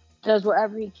does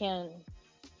whatever he can,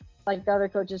 like the other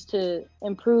coaches, to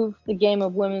improve the game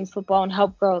of women's football and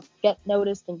help girls get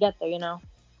noticed and get there, you know.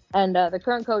 And the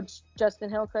current coach, Justin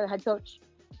Hilker, the head coach,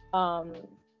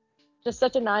 just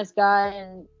such a nice guy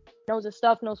and knows his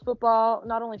stuff, knows football,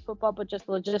 not only football, but just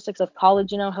the logistics of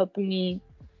college, you know, helping me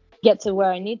get to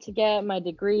where I need to get, my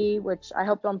degree, which I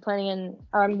hope I'm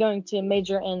going to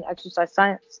major in exercise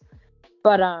science.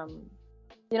 But,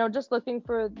 you know, just looking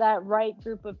for that right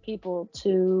group of people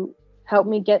to help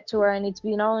me get to where I need to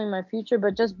be, not only in my future,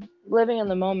 but just living in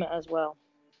the moment as well.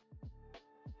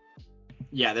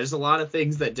 Yeah, there's a lot of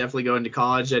things that definitely go into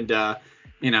college. And,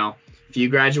 you know, if you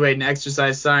graduate in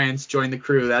exercise science, join the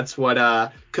crew. That's what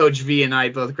Coach V and I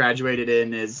both graduated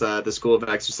in, is the School of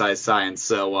Exercise Science.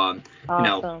 So, awesome. You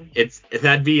know,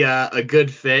 that'd be a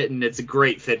good fit, and it's a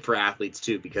great fit for athletes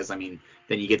too, because I mean,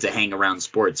 then you get to hang around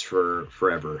sports for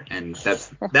forever, and that's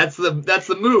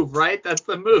the move, right? That's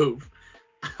the move.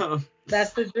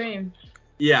 That's the dream.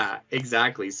 Yeah,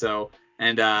 exactly. So,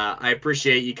 and I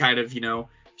appreciate you kind of, you know,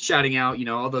 shouting out, you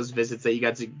know, all those visits that you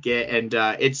got to get. And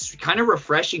it's kind of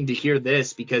refreshing to hear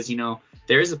this, because, you know,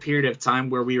 there is a period of time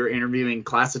where we were interviewing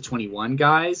class of 21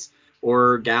 guys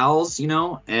or gals, you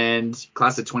know, and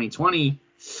class of 2020,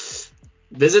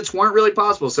 visits weren't really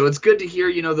possible. So it's good to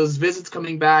hear, those visits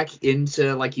coming back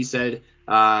into, like you said,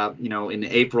 in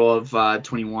April of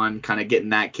 21, kind of getting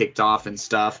that kicked off and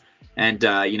stuff. And,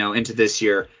 into this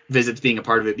year, visits being a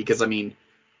part of it, because,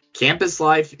 campus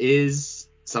life is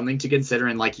something to consider.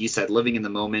 And like you said, living in the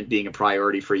moment being a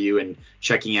priority for you and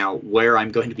checking out where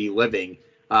I'm going to be living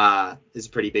is a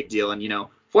pretty big deal. And,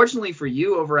 fortunately for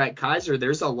you over at Kaiser,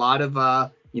 there's a lot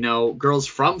of, girls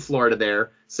from Florida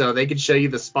there. So they could show you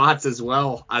the spots as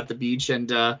well at the beach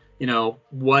and,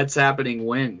 what's happening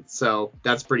when. So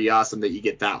that's pretty awesome that you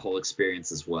get that whole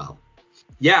experience as well.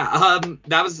 Yeah,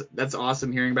 that's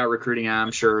awesome hearing about recruiting.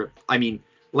 I'm sure,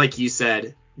 like you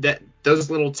said, that those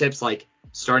little tips like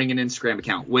starting an Instagram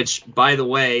account, which, by the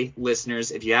way,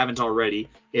 listeners, if you haven't already,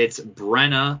 it's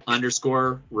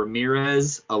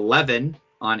Brenna_Ramirez11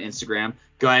 on Instagram.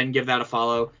 Go ahead and give that a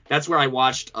follow. That's where I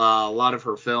watched a lot of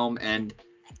her film, and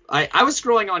I was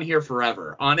scrolling on here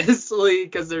forever, honestly,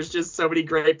 because there's just so many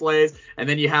great plays, and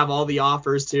then you have all the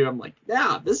offers too. I'm like,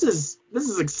 yeah, this is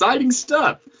exciting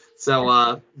stuff.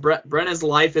 So Brenna's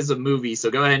life is a movie,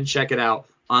 so go ahead and check it out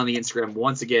on the Instagram.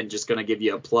 Once again, just going to give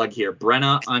you a plug here,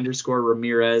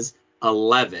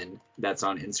 Brenna_Ramirez11. That's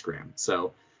on Instagram.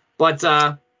 So, but,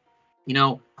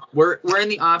 we're in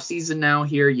the off season now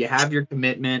here. You have your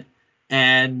commitment,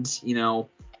 and,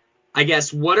 I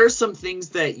guess, what are some things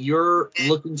that you're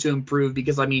looking to improve?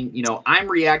 Because, I'm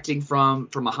reacting from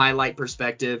a highlight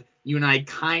perspective. You and I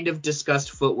kind of discussed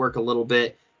footwork a little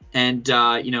bit. And,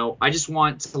 I just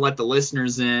want to let the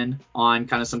listeners in on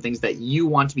kind of some things that you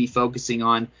want to be focusing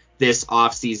on this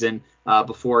off season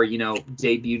before,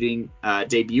 debuting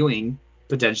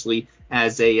potentially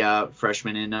as a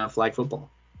freshman in flag football.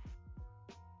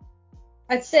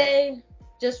 I'd say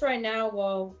just right now,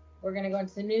 while we're going to go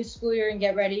into the new school year and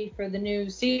get ready for the new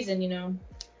season,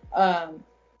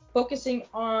 focusing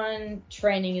on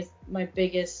training is my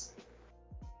biggest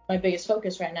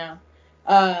focus right now.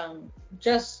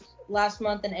 Just last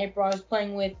month in April, I was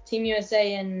playing with Team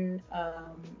USA in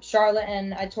Charlotte,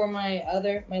 and I tore my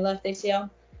left ACL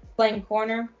playing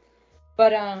corner.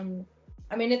 But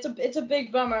it's a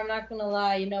big bummer. I'm not gonna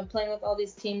lie. Playing with all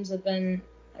these teams have been.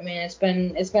 It's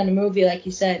been a movie, like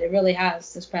you said. It really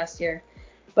has this past year.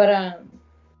 But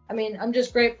I'm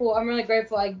just grateful. I'm really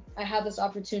grateful. I have this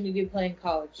opportunity to play in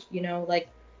college.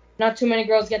 Not too many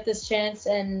girls get this chance,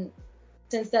 and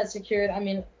since that's secured,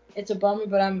 it's a bummer,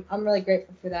 but I'm really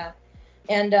grateful for that.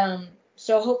 And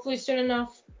so hopefully soon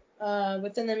enough,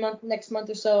 within the next month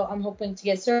or so, I'm hoping to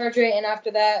get surgery, and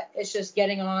after that, it's just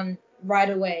getting on right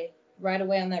away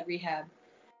on that rehab.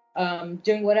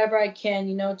 Doing whatever I can,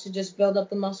 to just build up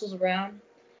the muscles around.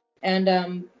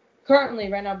 And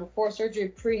currently, right now, before surgery,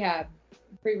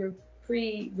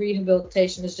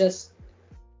 pre-rehabilitation is just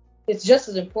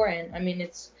as important.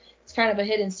 It's kind of a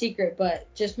hidden secret,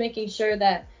 but just making sure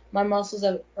that my muscles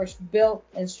are built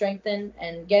and strengthened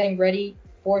and getting ready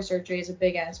for surgery is a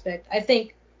big aspect. I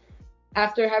think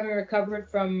after having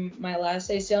recovered from my last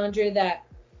ACL injury, that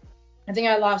I think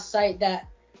I lost sight that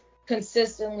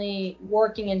consistently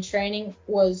working and training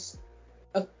was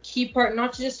a key part,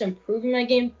 not just improving my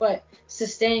game, but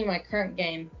sustaining my current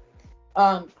game.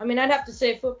 I'd have to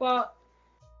say football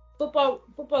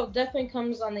definitely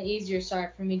comes on the easier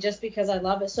side for me, just because I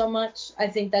love it so much. I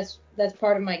think that's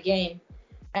part of my game.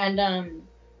 And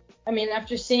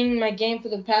after seeing my game for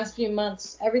the past few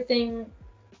months, everything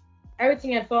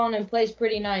had fallen in place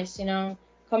pretty nice,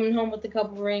 coming home with a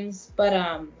couple rings.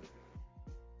 But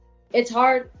it's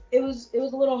hard. It was a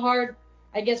little hard,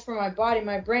 I guess, for my body,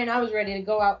 my brain. I was ready to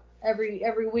go out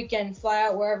every weekend, fly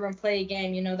out wherever and play a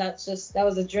game. That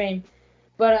was a dream.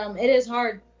 But it is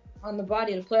hard on the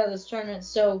body to play all those tournaments.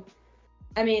 So,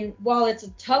 while it's a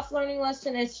tough learning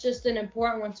lesson, it's just an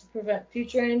important one to prevent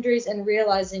future injuries, and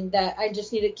realizing that I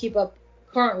just need to keep up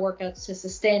current workouts to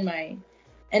sustain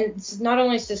and not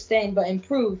only sustain, but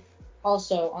improve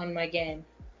also on my game.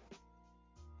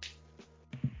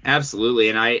 Absolutely.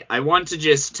 And I want to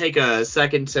just take a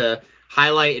second to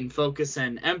highlight and focus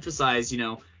and emphasize,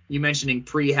 you mentioning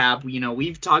prehab.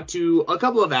 We've talked to a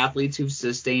couple of athletes who've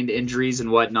sustained injuries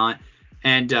and whatnot.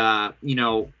 And,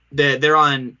 they're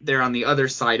on the other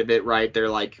side of it, right?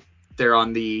 They're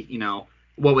on the,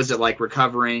 what was it like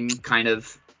recovering kind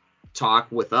of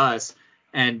talk with us.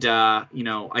 And,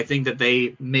 I think that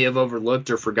they may have overlooked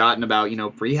or forgotten about,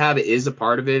 prehab is a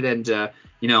part of it, and,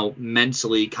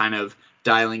 mentally kind of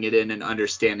dialing it in and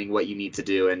understanding what you need to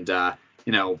do. And,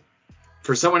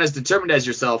 for someone as determined as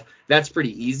yourself, that's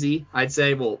pretty easy, I'd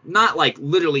say. Well, not like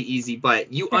literally easy,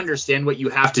 but you understand what you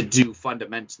have to do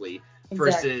fundamentally.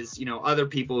 Exactly. Versus, other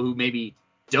people who maybe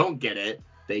don't get it.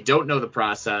 They don't know the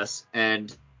process,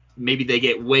 and maybe they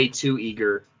get way too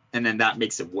eager, and then that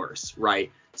makes it worse,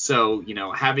 right? So,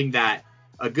 having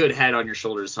a good head on your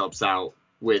shoulders helps out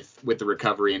with the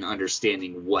recovery and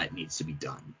understanding what needs to be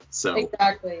done. So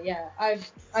exactly, yeah.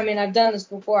 I've done this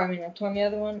before. I've torn the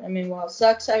other one. While it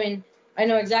sucks, I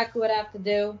know exactly what I have to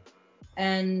do,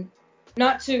 and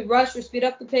not to rush or speed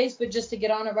up the pace, but just to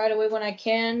get on it right away when I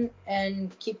can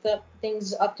and keep the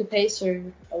things up to pace or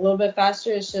a little bit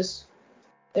faster.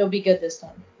 It'll be good this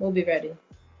time. We'll be ready.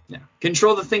 Yeah,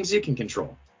 control the things you can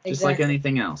control, just like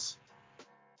anything else.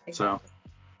 Exactly. So,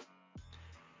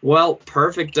 well,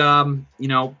 perfect.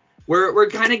 We're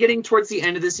kind of getting towards the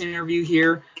end of this interview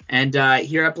here, and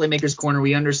here at Playmakers Corner,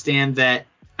 we understand that.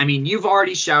 You've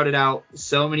already shouted out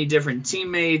so many different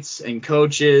teammates and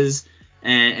coaches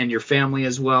and your family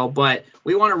as well, but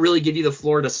we want to really give you the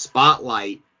floor to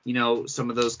spotlight, some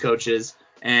of those coaches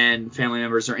and family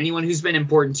members or anyone who's been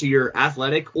important to your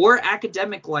athletic or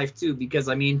academic life too, because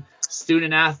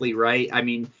student athlete, right?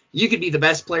 You could be the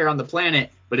best player on the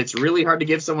planet, but it's really hard to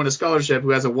give someone a scholarship who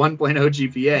has a 1.0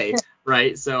 GPA,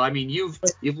 right? So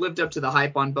you've lived up to the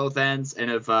hype on both ends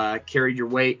and have carried your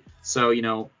weight. So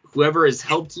whoever has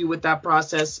helped you with that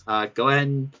process, go ahead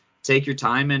and take your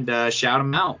time and shout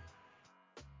them out.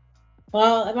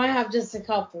 Well, I might have just a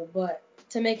couple, but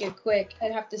to make it quick,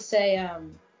 I'd have to say,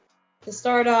 to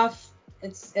start off,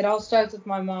 it all starts with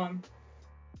my mom.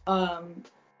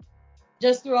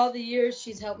 Just through all the years,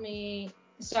 she's helped me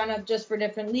sign up just for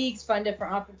different leagues, find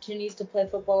different opportunities to play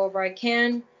football wherever I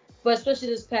can. But especially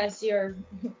this past year,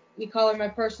 we call her my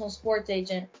personal sports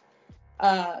agent,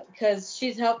 because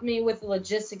she's helped me with the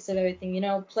logistics of everything.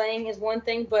 Playing is one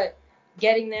thing, but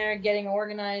getting there, getting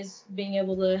organized, being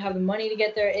able to have the money to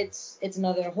get there, it's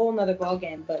a whole nother ball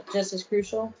game, but just as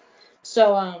crucial.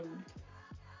 So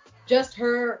just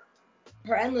her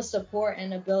endless support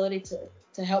and ability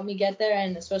to help me get there,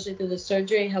 and especially through the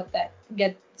surgery, help that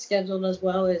get scheduled as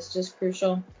well, is just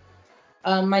crucial.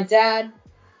 My dad,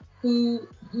 who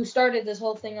started this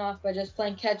whole thing off by just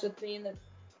playing catch with me in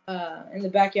the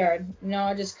backyard,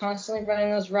 just constantly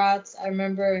running those routes. I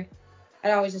remember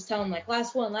I'd always just tell him, like,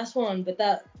 last one, but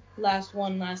that last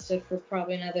one lasted for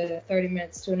probably another 30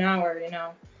 minutes to an hour,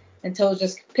 until it was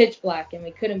just pitch black and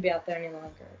we couldn't be out there any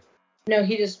longer.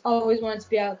 He just always wanted to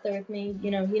be out there with me. He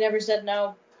never said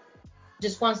no,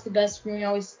 just wants the best for me,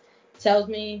 always tells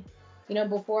me,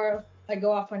 before I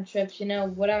go off on trips,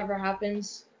 whatever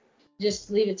happens,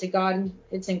 just leave it to God.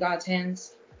 It's in God's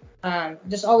hands.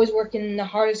 Just always working the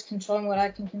hardest, controlling what I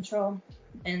can control,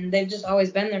 and they've just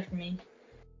always been there for me.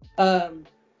 I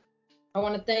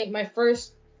want to thank my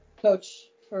first coach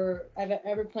for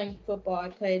ever playing football. I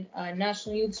played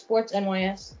National Youth Sports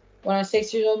NYS. When I was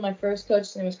 6 years old, my first coach,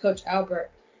 his name was Coach Albert.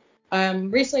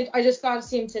 Recently, I just got to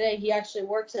see him today. He actually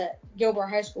works at Gilbert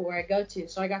High School where I go to,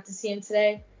 so I got to see him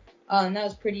today. And that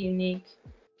was pretty unique.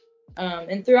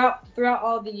 And throughout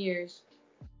all the years,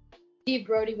 Steve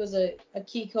Brody was a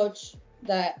key coach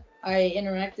that I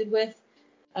interacted with.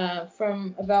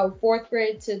 From about 4th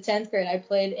grade to 10th grade, I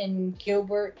played in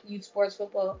Gilbert Youth Sports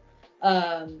Football,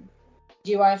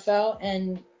 GYFL,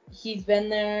 and he's been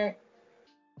there.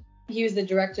 He was the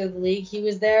director of the league. He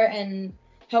was there and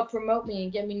helped promote me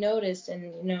and get me noticed.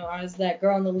 And, I was that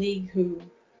girl in the league who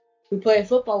played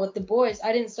football with the boys.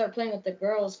 I didn't start playing with the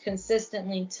girls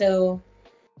consistently till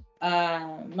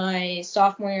my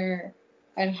sophomore year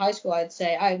in high school, I'd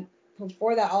say.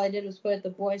 Before that, all I did was play with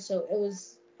the boys, so it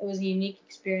was a unique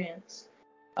experience.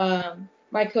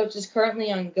 My coach is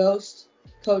currently on Ghost,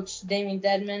 Coach Damien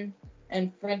Deadman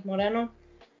and Frank Moreno.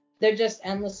 They're just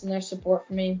endless in their support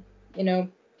for me,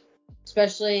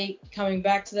 especially coming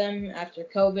back to them after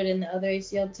COVID and the other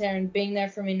ACL tear, and being there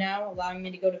for me now, allowing me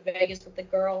to go to Vegas with the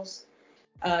girls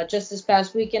just this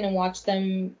past weekend and watch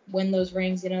them win those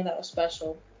rings. That was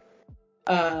special.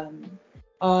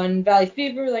 On Valley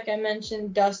Fever, like I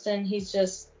mentioned, Dustin, he's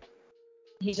just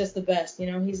the best.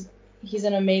 He's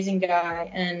an amazing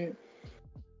guy and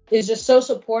is just so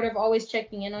supportive, always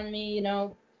checking in on me.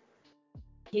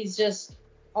 He's just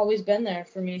always been there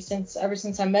for me ever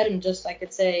since I met him, just I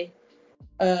could say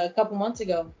a couple months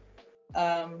ago.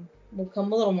 We'll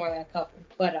come a little more than a couple,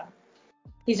 but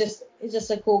he's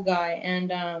just a cool guy.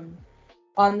 And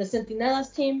on the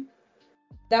Centinelas team,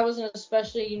 that was an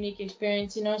especially unique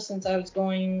experience, since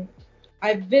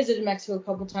I visited Mexico a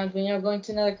couple times, but, going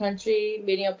to another country,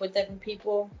 meeting up with different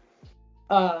people.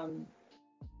 I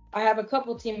have a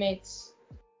couple teammates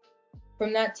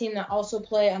from that team that also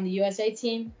play on the USA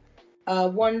team.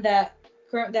 One that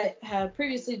had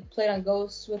previously played on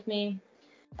Ghosts with me.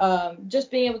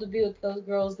 Just being able to be with those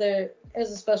girls there, it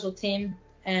was a special team.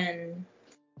 And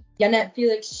Yanette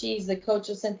Felix, she's the coach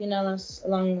of Centinelas,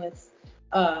 along with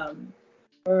Um,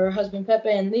 her husband Pepe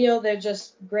and Leo, they're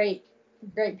just great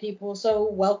people, so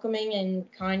welcoming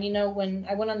and kind. When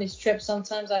I went on these trips,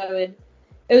 sometimes it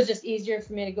was just easier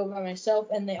for me to go by myself,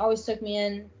 and they always took me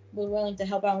in, were willing to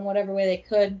help out in whatever way they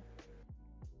could.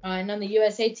 And on the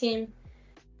USA team,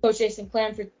 Coach Jason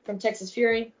Clam from Texas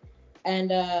Fury, and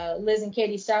Liz and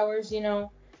Katie Sowers,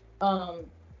 um,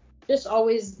 just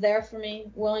always there for me,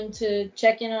 willing to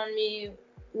check in on me,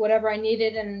 whatever I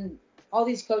needed, and all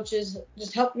these coaches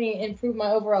just helped me improve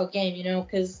my overall game,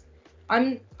 because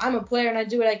I'm a player and I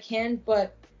do what I can,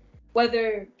 but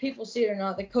whether people see it or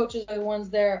not, the coaches are the ones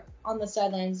there on the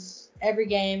sidelines every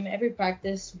game, every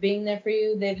practice, being there for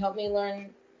you. They've helped me learn.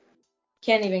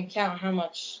 Can't even count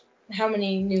how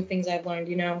many new things I've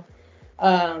learned.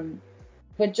 Um,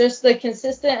 but just the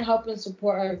consistent help and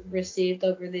support I've received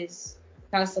over these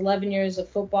past 11 years of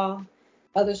football,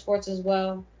 other sports as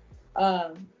well.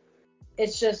 Um,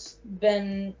 it's just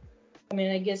been,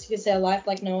 I guess you could say a life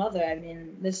like no other.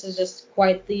 This is just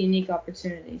quite the unique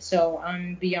opportunity. So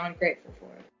I'm beyond grateful for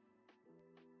it.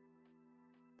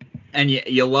 And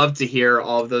you love to hear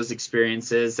all of those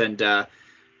experiences. And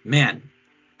man,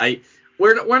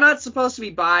 we're not supposed to be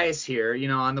biased here,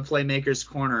 on the Playmakers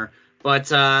Corner. But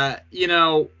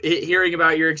hearing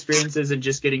about your experiences and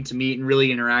just getting to meet and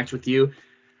really interact with you,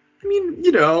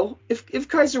 if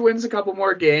Kaiser wins a couple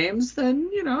more games,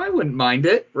 then I wouldn't mind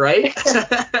it, right?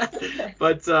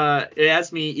 But it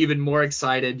has me even more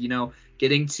excited,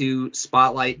 getting to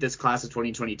spotlight this class of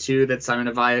 2022 that Simon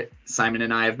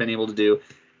and I have been able to do.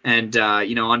 And,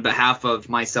 on behalf of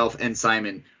myself and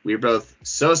Simon, we are both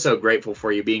so grateful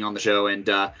for you being on the show and,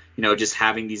 just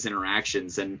having these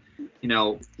interactions. And,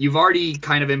 you've already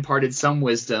kind of imparted some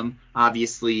wisdom,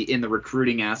 obviously, in the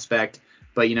recruiting aspect.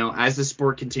 But, as the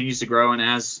sport continues to grow and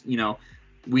as,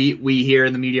 we here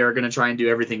in the media are going to try and do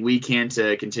everything we can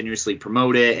to continuously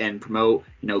promote it and promote,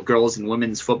 girls and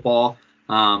women's football.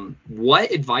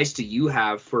 What advice do you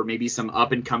have for maybe some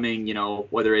up and coming,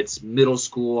 whether it's middle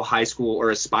school, high school, or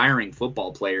aspiring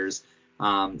football players,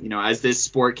 as this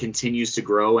sport continues to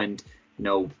grow and,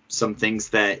 some things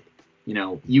that,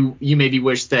 you maybe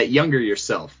wish that younger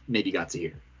yourself maybe got to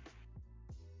hear?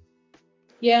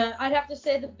 Yeah, I'd have to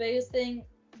say the biggest thing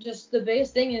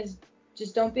is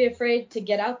just don't be afraid to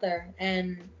get out there.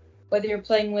 And whether you're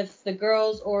playing with the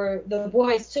girls or the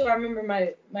boys too. I remember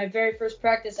my very first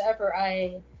practice ever,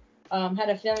 I had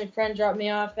a family friend drop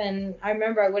me off, and I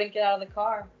remember I wouldn't get out of the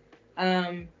car.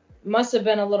 Must have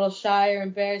been a little shy or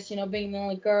embarrassed, being the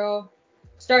only girl,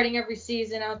 starting every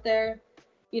season out there.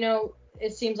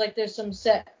 It seems like there's some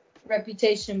set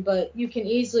reputation, but you can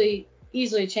easily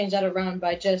change that around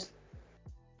by just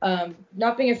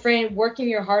not being afraid, working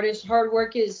your hardest. Hard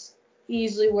work is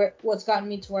easily what's gotten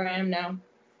me to where I am now.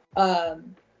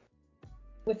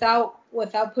 Without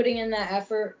putting in that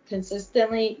effort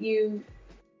consistently,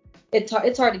 it's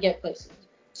hard to get places.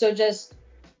 So just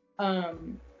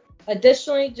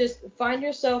additionally, just find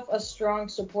yourself a strong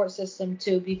support system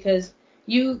too, because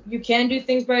you can do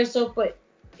things by yourself, but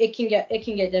it can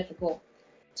get difficult.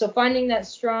 So finding that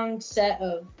strong set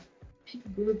of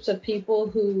groups of people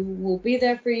who will be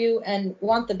there for you and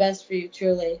want the best for you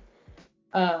truly.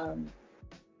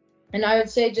 And I would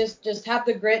say just have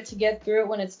the grit to get through it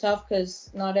when it's tough, because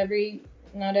not every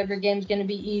game is going to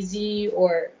be easy,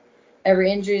 or every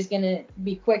injury is going to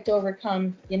be quick to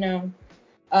overcome,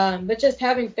 But just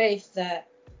having faith that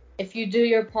if you do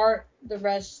your part, the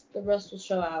rest will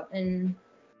show out. And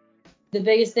the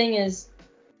biggest thing is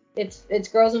it's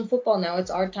girls in football now.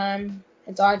 It's our time.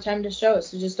 It's our time to show it.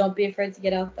 So just don't be afraid to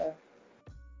get out there.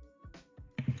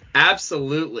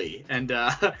 Absolutely. And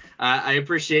I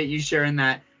appreciate you sharing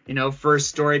that, first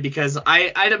story, because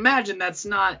I'd imagine that's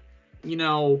not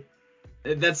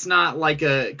like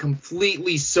a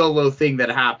completely solo thing that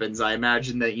happens. I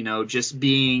imagine that, just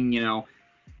being,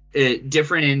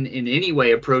 different in any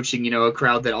way, approaching, a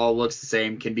crowd that all looks the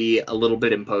same can be a little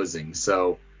bit imposing.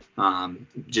 So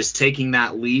just taking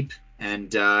that leap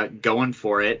and going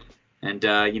for it, and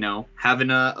having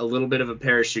a little bit of a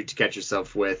parachute to catch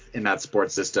yourself with in that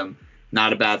sports system,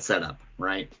 not a bad setup,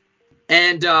 right?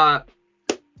 And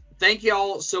thank you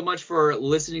all so much for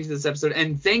listening to this episode,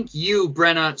 and thank you,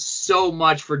 Brenna, so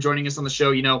much for joining us on the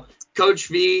show. Coach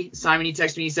V, Simon, he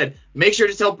texted me, he said, make sure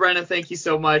to tell Brenna thank you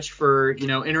so much for,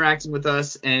 interacting with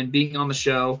us and being on the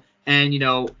show. And,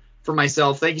 for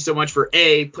myself, thank you so much for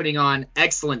putting on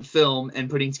excellent film and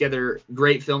putting together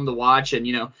great film to watch and,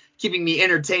 keeping me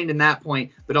entertained in that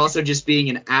point, but also just being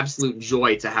an absolute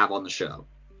joy to have on the show.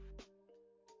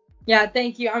 Yeah,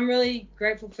 thank you. I'm really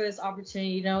grateful for this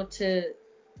opportunity,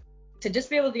 to just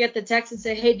be able to get the text and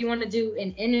say, hey, do you want to do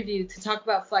an interview to talk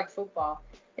about flag football?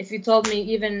 If you told me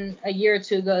even a year or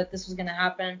two ago that this was going to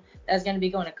happen, that I was going to be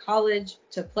going to college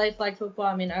to play flag football,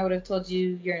 I mean, I would have told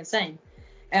you you're insane.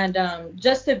 And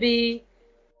just to be,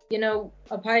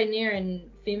 a pioneer in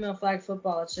female flag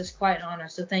football, it's just quite an honor.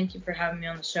 So thank you for having me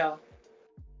on the show.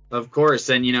 Of course.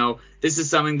 And, this is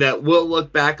something that we'll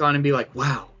look back on and be like,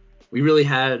 wow, we really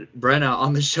had Brenna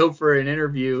on the show for an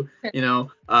interview,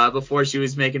 before she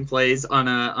was making plays on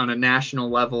a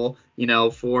national level,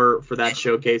 for that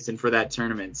showcase and for that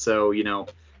tournament. So,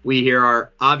 we here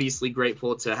are obviously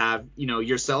grateful to have,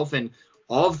 yourself and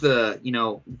all of the,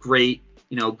 great,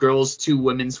 girls to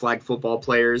women's flag football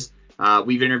players.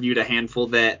 We've interviewed a handful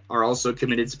that are also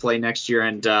committed to play next year.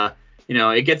 And,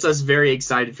 it gets us very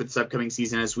excited for this upcoming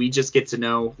season as we just get to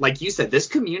know, like you said, this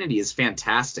community is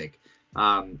fantastic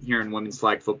here in women's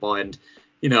flag football. And,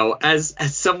 as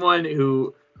someone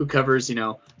who covers,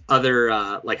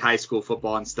 other like high school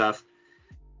football and stuff,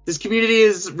 this community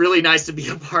is really nice to be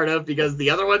a part of because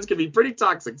the other ones can be pretty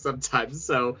toxic sometimes.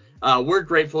 So we're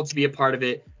grateful to be a part of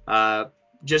it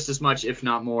just as much, if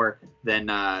not more,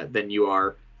 than you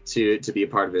are to be a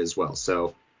part of it as well.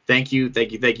 So thank you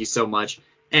so much.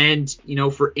 And,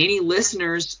 for any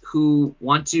listeners who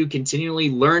want to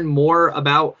continually learn more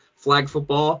about flag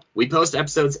football, we post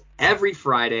episodes every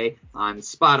Friday on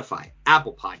Spotify,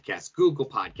 Apple Podcasts, Google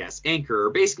Podcasts, Anchor, or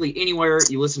basically anywhere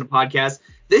you listen to podcasts.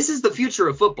 This is the future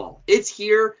of football. It's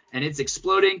here and it's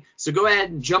exploding. So go ahead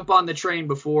and jump on the train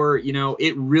before,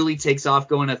 it really takes off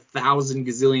going 1,000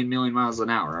 gazillion million miles an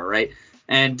hour. All right.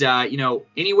 And,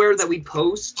 anywhere that we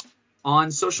post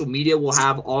on social media, we'll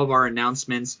have all of our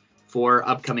announcements for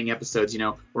upcoming episodes.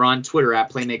 We're on Twitter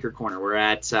at Playmaker Corner. We're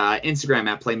at Instagram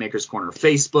at Playmakers Corner.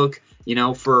 Facebook,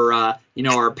 for,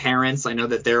 our parents. I know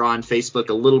that they're on Facebook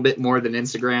a little bit more than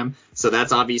Instagram. So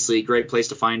that's obviously a great place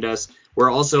to find us. We're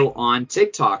also on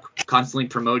TikTok, constantly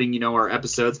promoting, our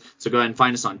episodes. So go ahead and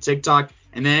find us on TikTok.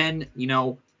 And then,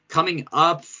 coming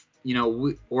up,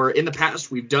 or in the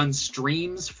past, we've done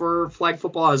streams for flag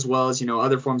football as well as,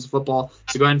 other forms of football.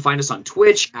 So go ahead and find us on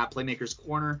Twitch at Playmakers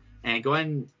Corner and go ahead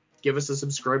and give us a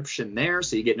subscription there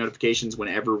so you get notifications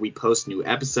whenever we post new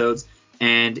episodes.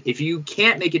 And if you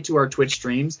can't make it to our Twitch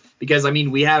streams, because,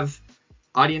 we have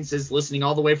audiences listening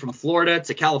all the way from Florida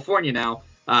to California now,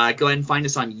 go ahead and find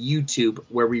us on YouTube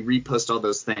where we repost all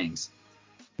those things.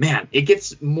 Man, it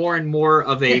gets more and more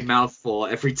of a mouthful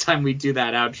every time we do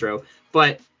that outro.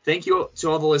 But thank you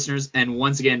to all the listeners. And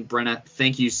once again, Brenna,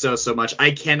 thank you so much. I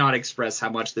cannot express how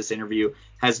much this interview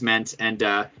has meant and,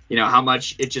 how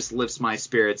much it just lifts my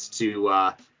spirits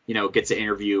to, get to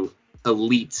interview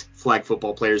elite flag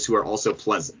football players who are also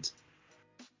pleasant.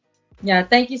 Yeah,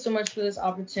 thank you so much for this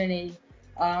opportunity.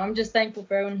 I'm just thankful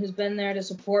for everyone who's been there to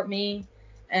support me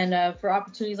and for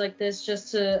opportunities like this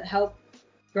just to help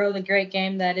grow the great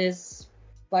game that is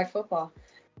flag football.